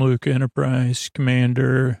 Jean-Luc, Enterprise,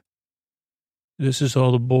 Commander. This is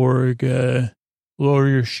all the Borg. Lower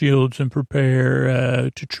your shields and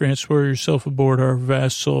prepare to transfer yourself aboard our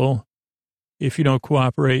vessel. If you don't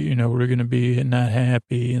cooperate, we're going to be not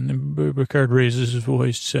happy. And then Picard raises his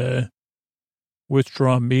voice,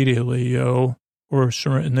 withdraw immediately, yo.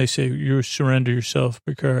 And they say, you surrender yourself,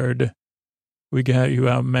 Picard. We got you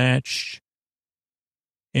outmatched.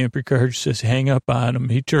 And Picard says, hang up on him.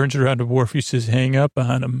 He turns around to Worf. He says, hang up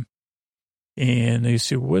on him. And they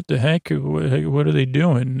say, what the heck? What are they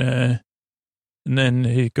doing? And then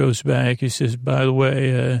he goes back. He says, by the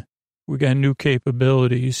way, we got new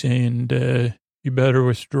capabilities and you better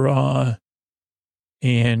withdraw.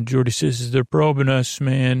 And Geordi says, they're probing us,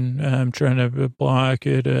 man. I'm trying to block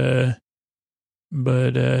it. And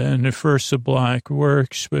at first the block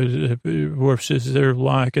works, but Worf says they're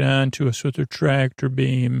locking on to us with their tractor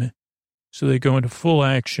beam. So they go into full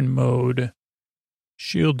action mode.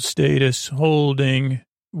 Shield status, holding,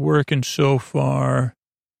 working so far.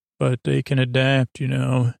 But they can adapt,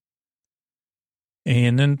 And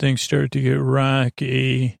then things start to get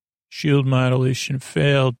rocky. Shield modulation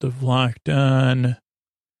failed. They've locked on.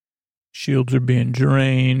 Shields are being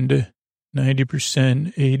drained.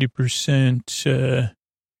 90%, 80%.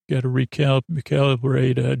 Got to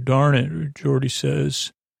recalibrate. Darn it, Geordi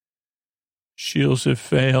says. Shields have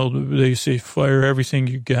failed. They say fire everything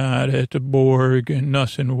you got at the Borg and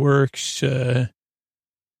nothing works.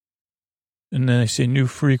 And then they say new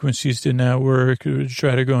frequencies did not work.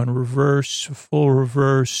 Try to go in reverse, full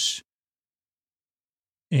reverse.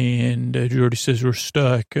 And Geordi says we're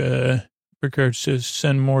stuck. Picard says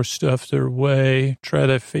send more stuff their way. Try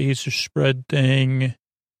that phaser spread thing.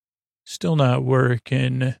 Still not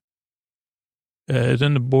working.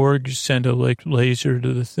 Then the Borg send a laser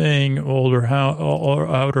to the thing.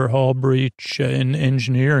 Outer hull breach in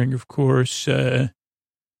engineering, of course.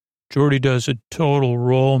 Geordi does a total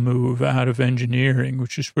roll move out of engineering,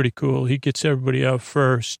 which is pretty cool. He gets everybody out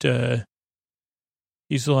first.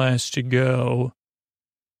 He's the last to go.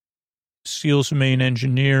 Seals main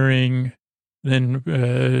engineering. Then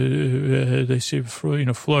they say,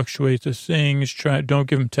 fluctuate the things. Don't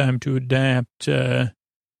give them time to adapt. And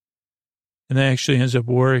that actually ends up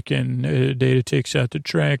working. Data takes out the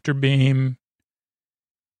tractor beam.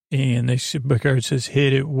 And Picard says,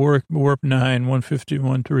 hit it, warp 9,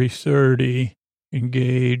 151, 330,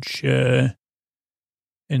 engage. And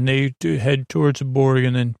and they do head towards the Borg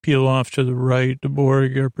and then peel off to the right. The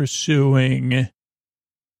Borg are pursuing.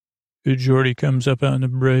 Geordi comes up on the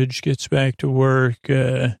bridge, gets back to work,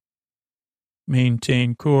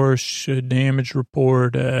 maintain course, damage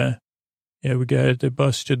report. Yeah, we got it. They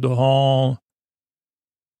busted the hull.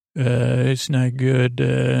 It's not good.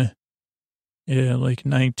 Yeah, like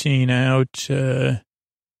 19 out.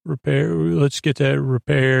 Repair. Let's get that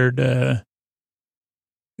repaired. And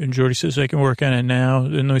Geordi says, I can work on it now.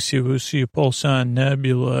 Then we'll see a Pulsar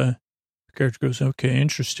Nebula. Picard goes, okay,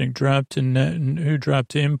 interesting. Who dropped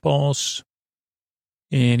to Impulse?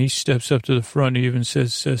 And he steps up to the front. He even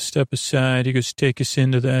says, step aside. He goes, take us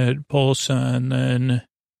into that Pulsar then.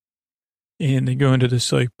 And they go into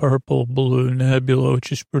this like purple blue nebula,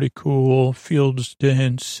 which is pretty cool. Field's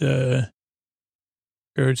dense. Picard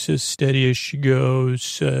says, steady as she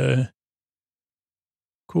goes.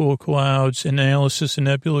 Cool clouds. Analysis of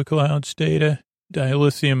nebula clouds data.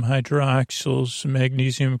 Dilithium hydroxyls,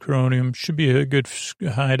 magnesium, chromium. Should be a good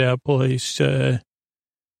hideout place. Our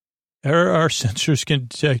sensors can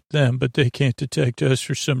detect them, but they can't detect us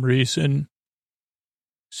for some reason.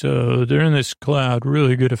 So they're in this cloud,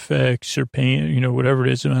 really good effects or paint, whatever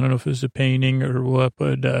it is. I don't know if it's a painting or what,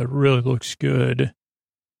 but really looks good.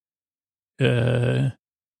 Enterprise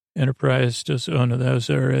does, oh no, that was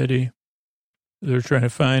already. They're trying to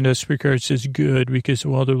find us. Picard says good because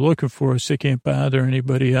while they're looking for us, they can't bother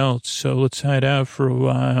anybody else. So let's hide out for a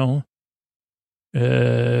while.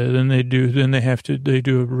 Then they do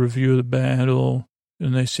a review of the battle.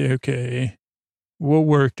 And they say, okay, what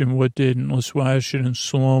worked and what didn't? Let's watch it in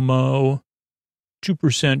slow-mo.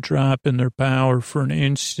 2% drop in their power for an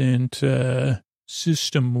instant,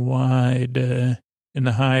 system-wide, in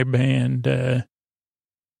the high band.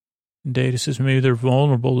 Data says maybe they're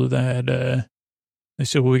vulnerable to that. They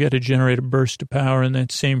said, well, we got to generate a burst of power in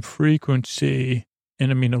that same frequency. And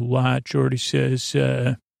I mean, a lot, Geordi says.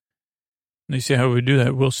 They say, how do we do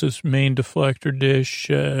that? Will says, main deflector dish.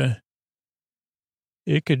 It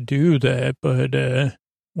could do that, but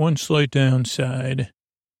one slight downside.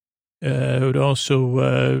 It would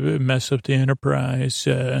also mess up the Enterprise.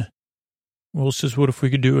 Will says, what if we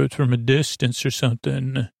could do it from a distance or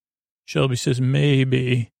something? Shelby says,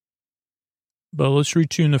 maybe. But let's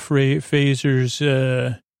retune the phasers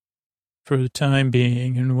for the time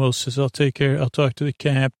being. And Will says, I'll talk to the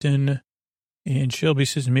captain. And Shelby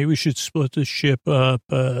says, maybe we should split the ship up.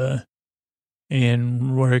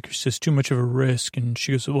 And Riker says, too much of a risk. And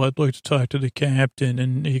she goes, well, I'd like to talk to the captain.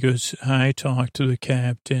 And he goes, I talk to the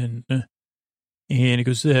captain. And he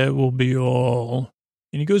goes, that will be all.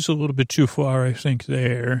 And he goes a little bit too far, I think,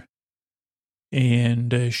 there.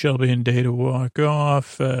 And Shelby and Data walk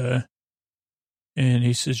off. And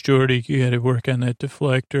he says, Geordi, you got to work on that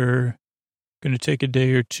deflector. Going to take a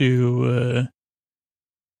day or two.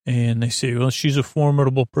 And they say, well, she's a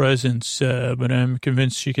formidable presence, but I'm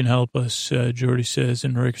convinced she can help us, Geordi says.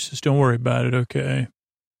 And Riker says, don't worry about it, okay.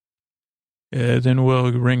 Then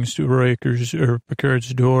Will rings to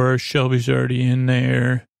Picard's door. Shelby's already in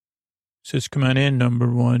there. Says, come on in,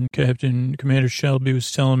 number one. Commander Shelby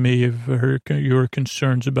was telling me of your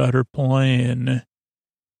concerns about her plan.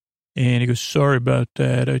 And he goes, sorry about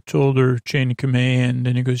that. I told her chain of command.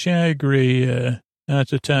 And he goes, yeah, I agree. Not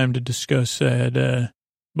the time to discuss that.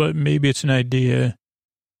 But maybe it's an idea.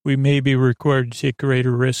 We may be required to take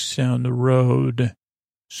greater risks down the road.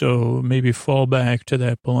 So maybe fall back to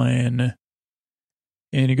that plan.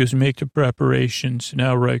 And he goes, make the preparations.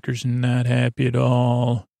 Now Riker's not happy at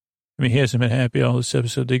all. I mean, he hasn't been happy all this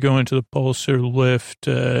episode. They go into the pulsar lift.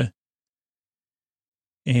 And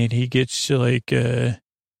he gets like...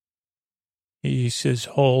 He says,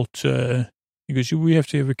 halt. He goes, we have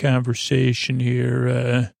to have a conversation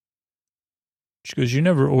here. She goes, you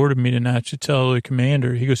never ordered me not to tell the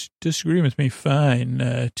commander. He goes, disagree with me,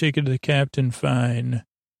 fine. Take it to the captain, fine.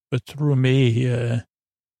 But through me,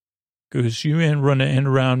 goes, you run an end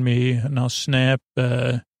around me, and I'll snap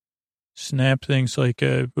things like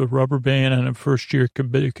a rubber band on a first-year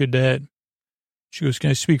cadet. She goes,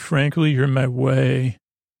 can I speak frankly? You're in my way.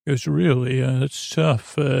 He goes, really? That's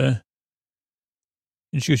tough.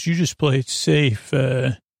 And she goes, you just play it safe.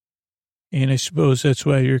 And I suppose that's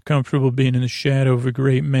why you're comfortable being in the shadow of a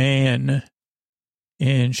great man.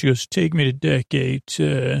 And she goes, take me to deck 8.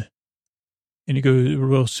 And he goes,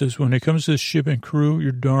 Will says, when it comes to the ship and crew,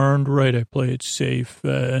 you're darned right I play it safe.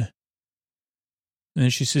 And then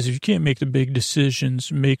she says, if you can't make the big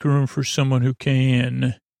decisions, make room for someone who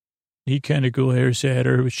can. He kind of glares at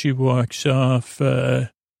her, but she walks off.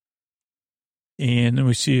 And then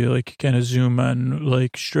we see, like, kind of zoom on,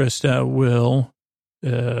 like, stressed out Will.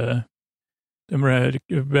 Then I'm right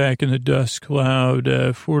back in the dust cloud,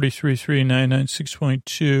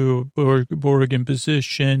 433996.2, Borg in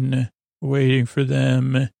position, waiting for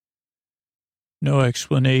them. No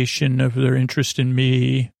explanation of their interest in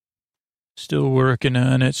me. Still working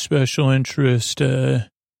on it. Special interest. Tonight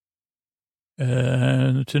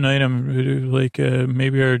I'm like,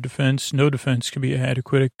 maybe our defense, no defense can be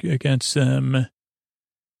adequate against them.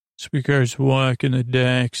 Speakers walk in the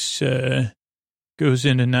decks, goes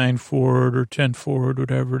into 9 forward or 10 forward,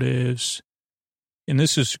 whatever it is. And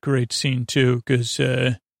this is a great scene too, because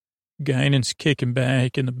Guinan's kicking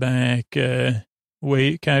back in the back,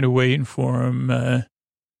 kind of waiting for him.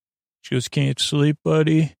 She goes, "Can't sleep,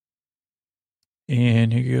 buddy?"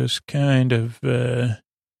 And he goes, "Kind of, but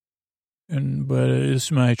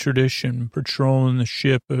it's my tradition, patrolling the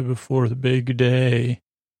ship before the big day."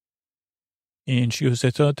 And she goes,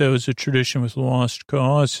 "I thought that was a tradition with lost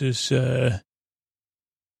causes."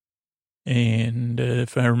 And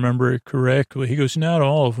if I remember it correctly, he goes, "Not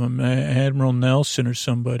all of them. Admiral Nelson or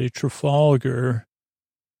somebody, Trafalgar."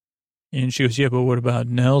 And she goes, "Yeah, but what about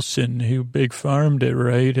Nelson, who big farmed it,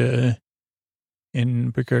 right?"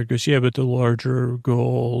 And Picard goes, "Yeah, but the larger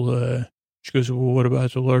goal." She goes, "Well, what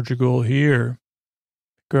about the larger goal here?"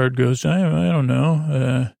 Picard goes, I don't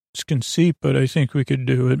know. It's conceit, but I think we could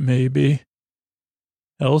do it, maybe.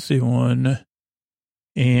 Healthy one."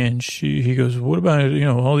 And he goes, "What about,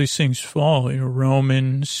 all these things fall,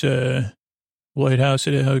 Romans, Lighthouse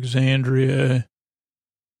at Alexandria."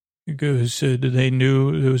 He goes, "They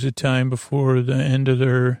knew there was a time before the end of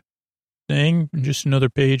their thing, just another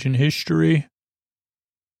page in history."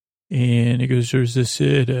 And he goes, "There's this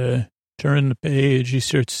turn the page." He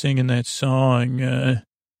starts singing that song.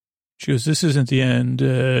 She goes, "This isn't the end."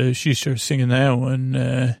 She starts singing that one.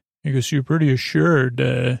 He goes, "You're pretty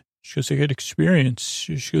assured." She goes, "I got experience."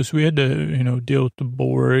 She goes, "We had to, deal with the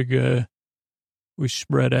Borg. We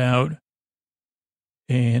spread out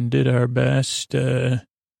and did our best."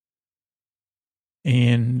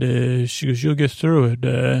 And she goes, "You'll get through it.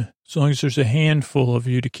 As long as there's a handful of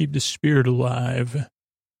you to keep the spirit alive,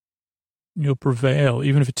 you'll prevail,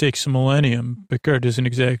 even if it takes a millennium." Picard isn't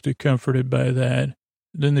exactly comforted by that.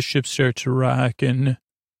 Then the ship starts to rock, and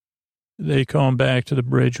they call him back to the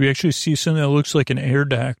bridge. We actually see something that looks like an air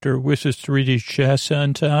doctor with a 3D chess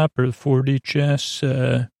on top, or 4D chess.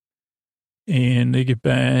 And they get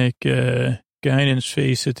back. Guinan's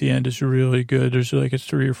face at the end is really good. There's like a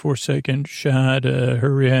 3 or 4 second shot,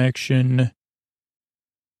 her reaction.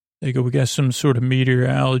 They go, "We got some sort of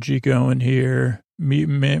meteorology going here.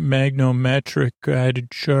 Magnometric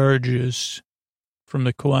guided charges from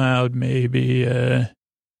the cloud, maybe.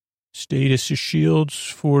 Status of shields,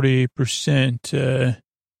 40%.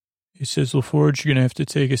 He says, "LaForge, you're going to have to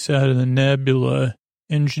take us out of the nebula.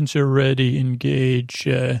 Engines are ready. Engage.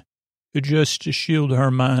 Adjust to shield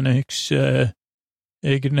harmonics.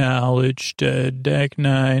 Acknowledged. Deck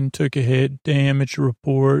 9 took a hit. Damage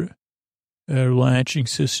report. Latching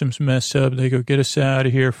systems mess up." They go, "Get us out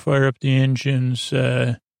of here. Fire up the engines.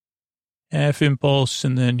 Half impulse,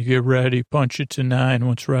 and then get ready. Punch it to 9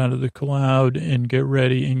 once we're out of the cloud, and get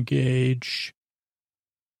ready. Engage."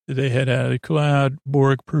 They head out of the cloud.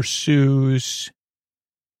 Borg pursues.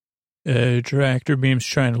 Tractor beams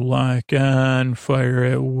trying to lock on. Fire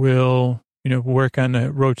at will. Work on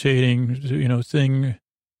that rotating, thing.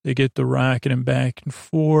 They get the rocket and back and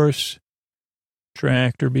forth.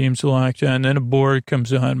 Tractor beams locked on. Then a Borg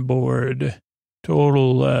comes on board.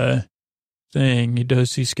 Total thing.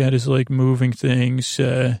 He's got his moving things.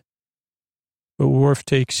 But Worf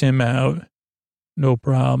takes him out. No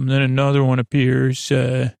problem. Then another one appears.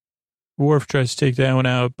 Worf tries to take that one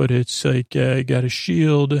out, but it's got a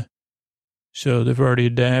shield. So they've already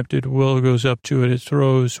adapted. Will goes up to it. It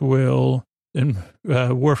throws Will. Then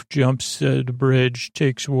Worf jumps the bridge,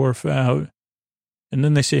 takes Worf out. And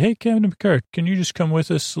then they say, "Hey, Captain Picard, can you just come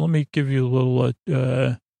with us? Let me give you a little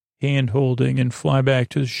hand-holding and fly back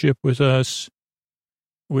to the ship with us,"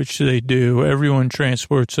 which they do. Everyone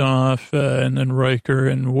transports off, and then Riker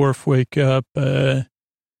and Worf wake up.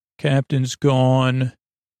 Captain's gone.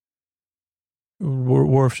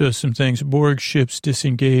 Worf does some things. Borg ship's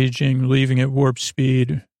disengaging, leaving at warp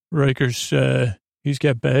speed. Riker's, he's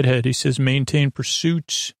got bedhead. He says, "Maintain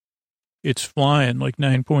pursuits." It's flying like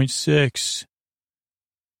 9.6.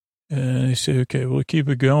 They say, "Okay, we'll keep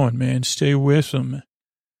it going, man. Stay with them."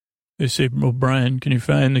 They say, "O'Brien, can you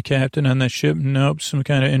find the captain on that ship?" "Nope, some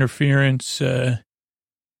kind of interference." And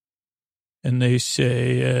they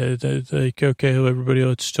say, "Okay, everybody,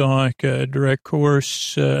 let's talk. Direct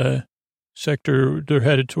course, sector, they're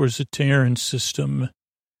headed towards the Terran system.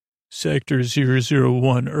 Sector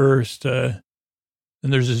 001, Earth.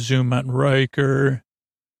 And there's a zoom on Riker.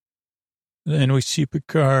 Then we see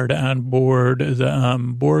Picard on board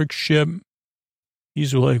the Borg ship.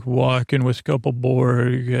 He's like walking with a couple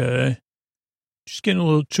Borg, just getting a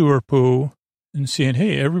little tour poo and seeing,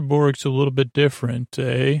 hey, every Borg's a little bit different,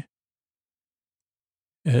 eh?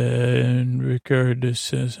 And Picard just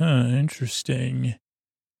says, interesting.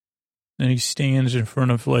 Then he stands in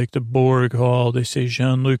front of like the Borg hall. They say,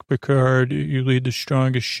 Jean-Luc Picard, you lead the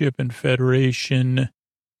strongest ship in Federation.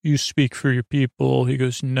 You speak for your people. He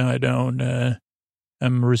goes, no, I don't.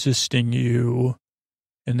 I'm resisting you.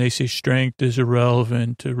 And they say strength is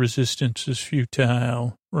irrelevant. Resistance is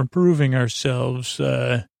futile. We're improving ourselves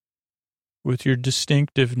with your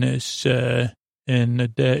distinctiveness.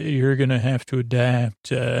 And you're going to have to adapt.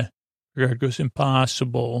 Picard goes,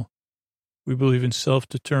 impossible. We believe in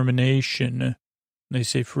self-determination. They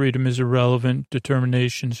say freedom is irrelevant.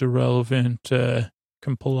 Determination's irrelevant.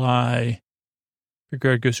 Comply.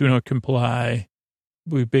 Picard goes, we don't comply.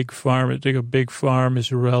 We big farm. They go, big farm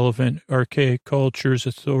is irrelevant. Archaic culture is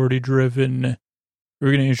authority-driven.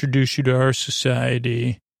 We're going to introduce you to our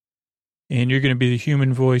society. And you're going to be the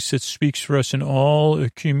human voice that speaks for us in all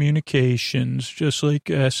communications, just like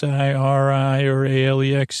SIRI or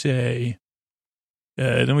ALEXA.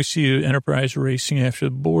 Then we see Enterprise racing after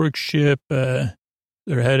the Borg ship. They're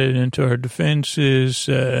headed into our defenses.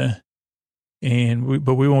 But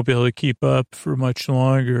we won't be able to keep up for much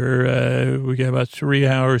longer. We got about 3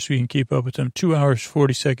 hours. We can keep up with them. 2 hours,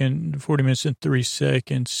 40 minutes and 3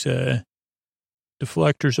 seconds.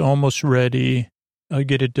 Deflector's almost ready. I'll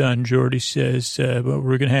get it done, Geordi says, but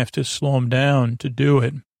we're going to have to slow them down to do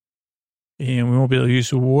it. And we won't be able to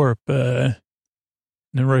use the warp. And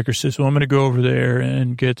then Riker says, well, I'm going to go over there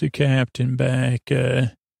and get the captain back.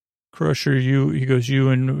 Crusher, he goes, you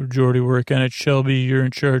and Geordi work on it. Shelby, you're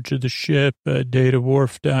in charge of the ship. Data,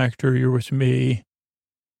 Worf, Doctor, you're with me.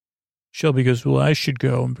 Shelby goes, well, I should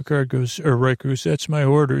go. And Picard goes, or Riker goes, that's my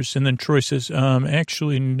orders. And then Troy says,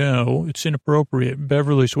 actually, no, it's inappropriate.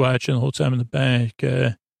 Beverly's watching the whole time in the back.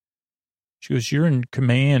 She goes, you're in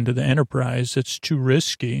command of the Enterprise. That's too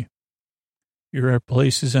risky. Your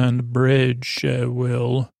places on the bridge,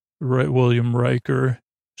 William Riker.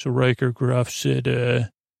 So Riker gruffs it.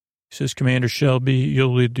 He says, Commander Shelby,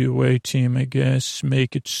 you'll lead the away team, I guess.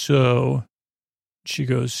 Make it so. She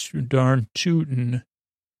goes, darn tootin'.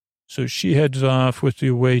 So she heads off with the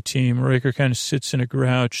away team. Riker kind of sits in a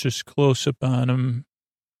grouch, just close up on him.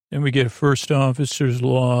 Then we get a first officer's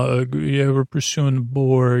log. Yeah, we're pursuing the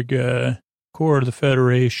Borg, core of the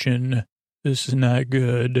Federation. This is not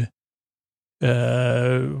good.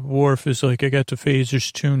 Worf is like, I got the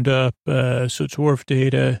phasers tuned up. So it's Worf,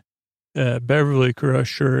 Data, Beverly,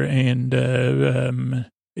 Crusher, and I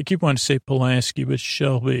keep wanting to say Pulaski, but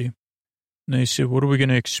Shelby. And they said, what are we going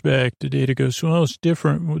to expect? The Data goes, well, it's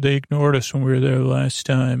different. They ignored us when we were there last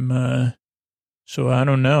time. So I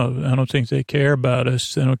don't know. I don't think they care about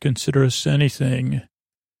us. They don't consider us anything.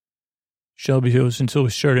 Shelby goes, until we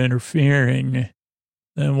start interfering,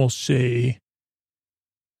 then we'll see.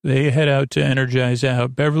 They head out to energize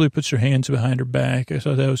out. Beverly puts her hands behind her back. I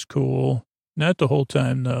thought that was cool. Not the whole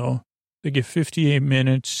time, though. They get 58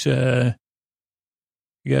 minutes. You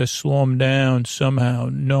got to slow them down somehow.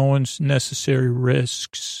 No one's necessary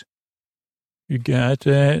risks. You got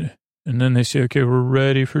that? And then they say, okay, we're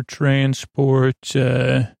ready for transport.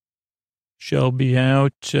 Shelby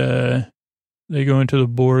out. They go into the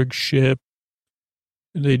Borg ship.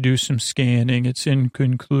 They do some scanning. It's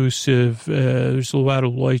inconclusive. There's a lot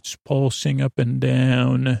of lights pulsing up and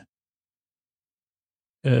down.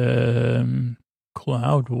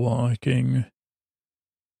 Cloud walking.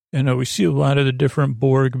 And we see a lot of the different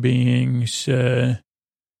Borg beings. They're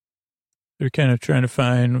kind of trying to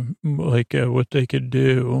find, like, what they could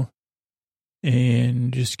do.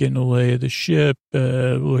 And just getting a lay of the ship,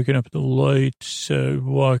 looking up at the lights,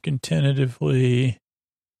 walking tentatively.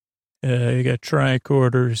 You got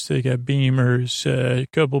tricorders, they got beamers, a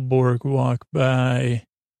couple Borg walk by.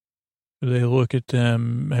 They look at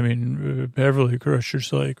them. I mean, Beverly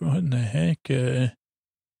Crusher's like, what in the heck? She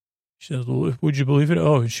says, would you believe it?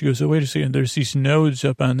 Oh, she goes, oh, wait a second. There's these nodes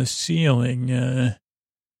up on the ceiling. And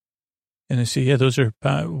they say, yeah, those are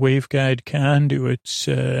waveguide conduits.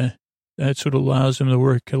 That's what allows them to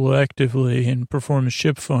work collectively and perform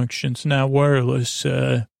ship functions, not wireless.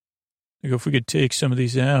 They go, if we could take some of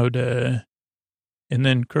these out. And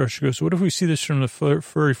then Crusher goes, what if we see this from the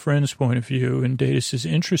furry friend's point of view? And Data says,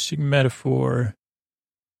 interesting metaphor.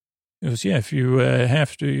 He goes, yeah, if you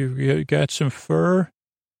have to, you got some fur,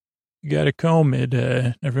 you got to comb it.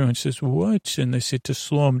 Everyone says, what? And they say, to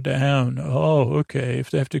slow them down. Oh, okay.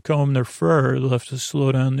 If they have to comb their fur, they'll have to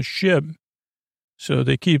slow down the ship. So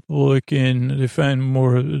they keep looking. They find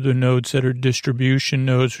more of the nodes that are distribution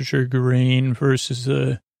nodes, which are green, versus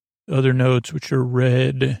the other nodes, which are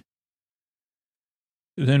red.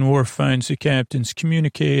 Then Worf finds the captain's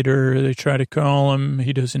communicator. They try to call him.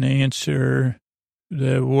 He doesn't answer.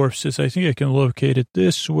 The Worf says, I think I can locate it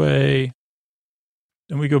this way.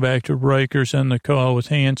 Then we go back to Riker's on the call with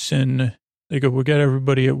Hansen. They go, we got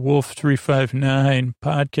everybody at Wolf 359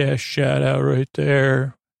 podcast shout out right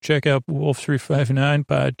there. Check out Wolf 359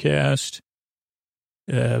 podcast.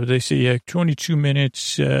 They say, yeah, 22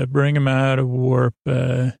 minutes, bring them out of warp.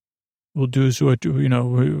 We'll do what,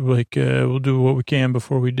 we'll do what we can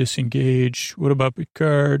before we disengage. What about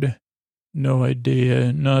Picard? No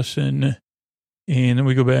idea, nothing. And then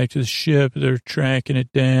we go back to the ship. They're tracking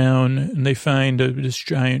it down, and they find this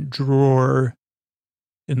giant drawer.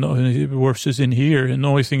 And Worf says, in here, and the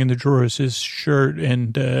only thing in the drawer is his shirt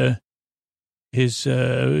and his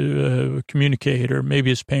communicator, maybe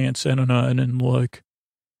his pants. I don't know. I didn't look.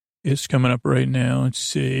 It's coming up right now. Let's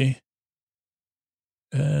see.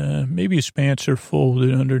 Maybe his pants are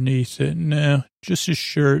folded underneath it. No, just his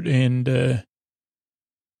shirt and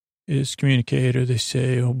his communicator. They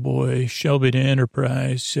say, oh boy, Shelby to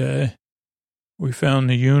Enterprise. We found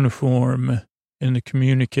the uniform and the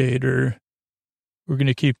communicator. We're going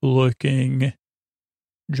to keep looking.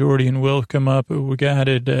 Geordi and Will come up. We got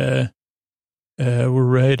it. We're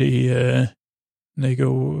ready. They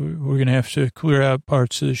go, we're going to have to clear out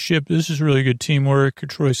parts of the ship. This is really good teamwork.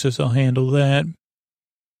 Troy says, I'll handle that.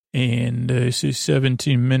 And this is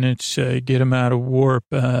 17 minutes. Get him out of warp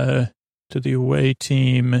to the away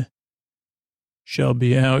team.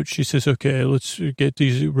 Shelby out. She says, okay, let's get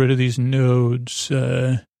rid of these nodes,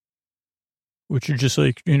 which are just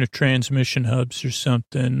like, transmission hubs or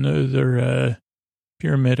something. They're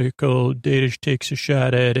pyramidical. Data takes a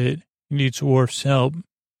shot at it. He needs Worf's help.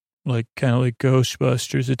 Kind of like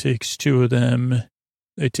Ghostbusters. It takes two of them.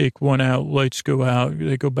 They take one out, lights go out,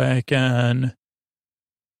 they go back on.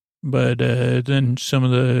 But then some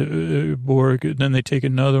of the Borg, then they take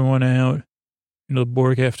another one out. The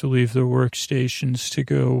Borg have to leave their workstations to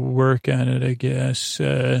go work on it, I guess.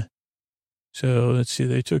 So let's see,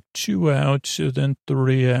 they took two out, so then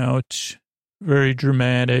three out. Very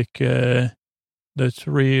dramatic. The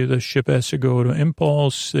ship has to go to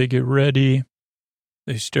impulse. They get ready.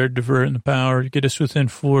 They start diverting the power to get us within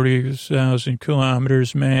 40,000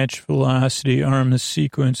 kilometers, match velocity, arm the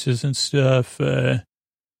sequences and stuff.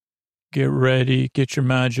 Get ready, get your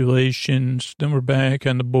modulations. Then we're back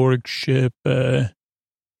on the Borg ship, and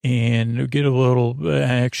get a little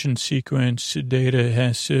action sequence. Data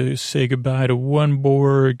has to say goodbye to one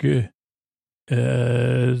Borg,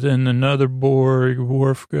 then another Borg.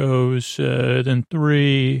 Worf goes, then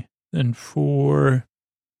three, then four.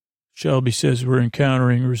 Shelby says we're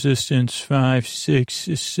encountering resistance 5, 6,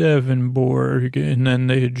 7 Borg, and then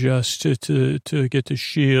they adjust to get the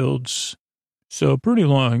shields. So pretty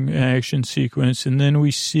long action sequence. And then we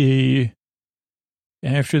see,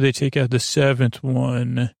 after they take out the seventh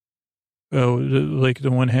one, the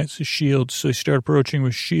one has the shields. So they start approaching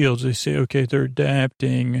with shields. They say, okay, they're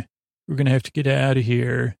adapting. We're going to have to get out of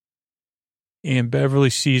here. And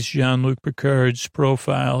Beverly sees Jean-Luc Picard's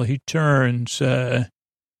profile. He turns,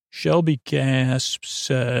 Shelby gasps,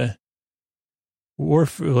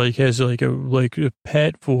 Worf, has a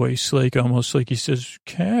pet voice, almost like he says,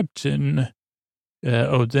 Captain.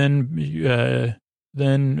 Then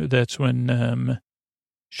that's when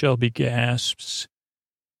Shelby gasps,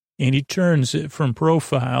 and he turns it from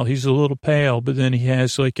profile. He's a little pale, but then he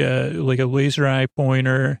has like a laser eye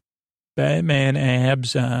pointer, Batman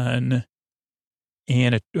abs on,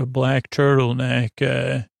 and a black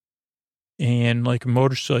turtleneck, and like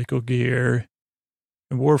motorcycle gear.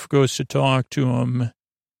 And Worf goes to talk to him,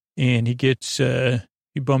 and he gets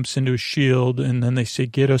he bumps into a shield, and then they say,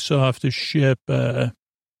 get us off the ship. And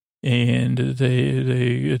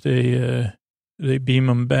they beam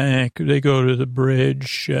him back. They go to the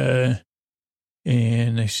bridge, and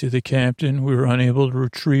they say, the captain, we were unable to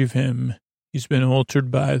retrieve him. He's been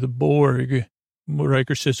altered by the Borg.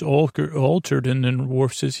 Riker says, altered, and then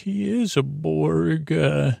Worf says, he is a Borg.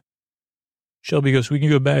 Shelby goes, we can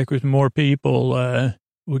go back with more people.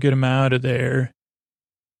 We'll get him out of there.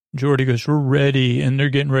 Geordi goes, we're ready, and they're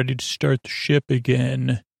getting ready to start the ship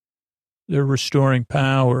again. They're restoring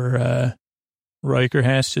power. Riker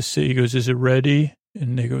has to say, he goes, is it ready?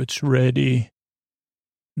 And they go, it's ready.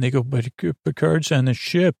 And they go, but Picard's on the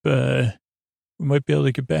ship. We might be able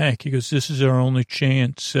to get back. He goes, this is our only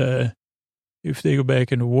chance. If they go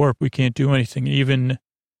back into warp, we can't do anything. Even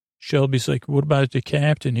Shelby's like, what about the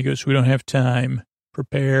captain? He goes, we don't have time.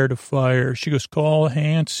 Prepare to fire. She goes, call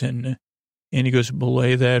Hansen. And he goes,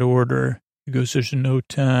 belay that order. He goes, there's no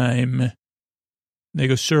time. They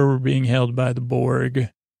go, sir, we're being held by the Borg. And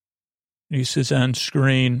he says, on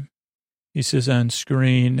screen. He says, on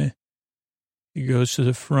screen. He goes to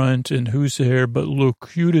the front, and who's there but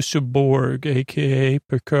Locutus Borg, a.k.a.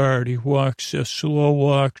 Picard. He walks a slow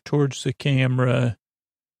walk towards the camera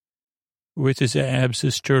with his abs,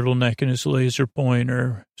 his turtleneck, and his laser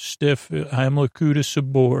pointer. Stiff, I'm Locutus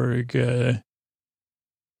Borg.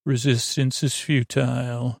 Resistance is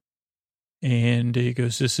futile. And he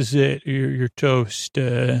goes, this is it. You're toast.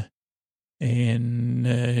 And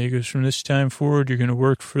he goes, from this time forward, you're going to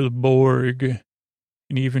work for the Borg.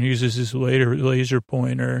 And he even uses his laser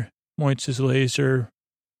pointer, points his laser.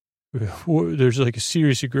 There's like a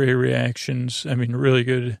series of great reactions. I mean, really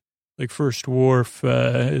good. Like first Worf,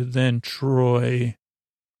 then Troy.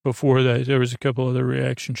 Before that, there was a couple other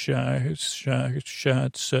reaction shots.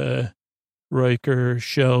 Riker,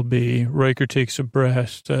 Shelby. Riker takes a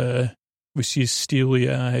breath. We see his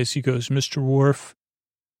steely eyes. He goes, Mr. Worf,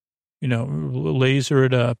 laser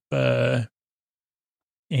it up.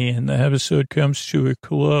 And the episode comes to a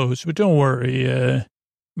close. But don't worry.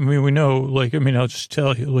 We know, I'll just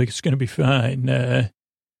tell you, it's going to be fine.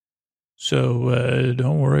 So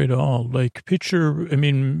don't worry at all.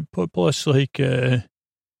 Plus,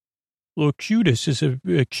 Locutus is a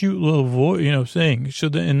cute little thing. So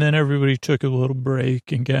and then everybody took a little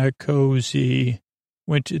break and got cozy.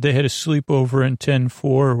 They had a sleepover in 10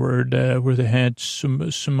 Forward where they had some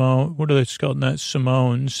Simone. What are they called? Not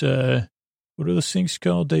Simone's. What are those things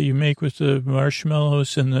called that you make with the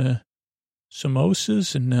marshmallows and the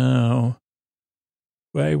samosas? And no.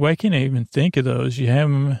 Why can't I even think of those? You have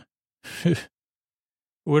them.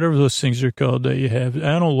 Whatever those things are called that you have.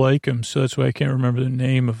 I don't like them, so that's why I can't remember the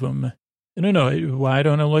name of them. I don't know. Why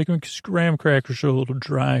don't I like them? Because graham crackers are a little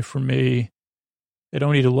dry for me. I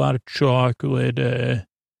don't eat a lot of chocolate. What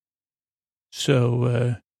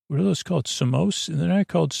are those called? Samosas? They're not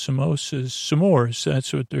called samosas. S'mores,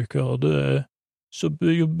 that's what they're called. So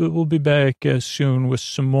we'll be back soon with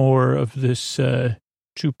some more of this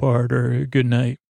two-parter. Good night.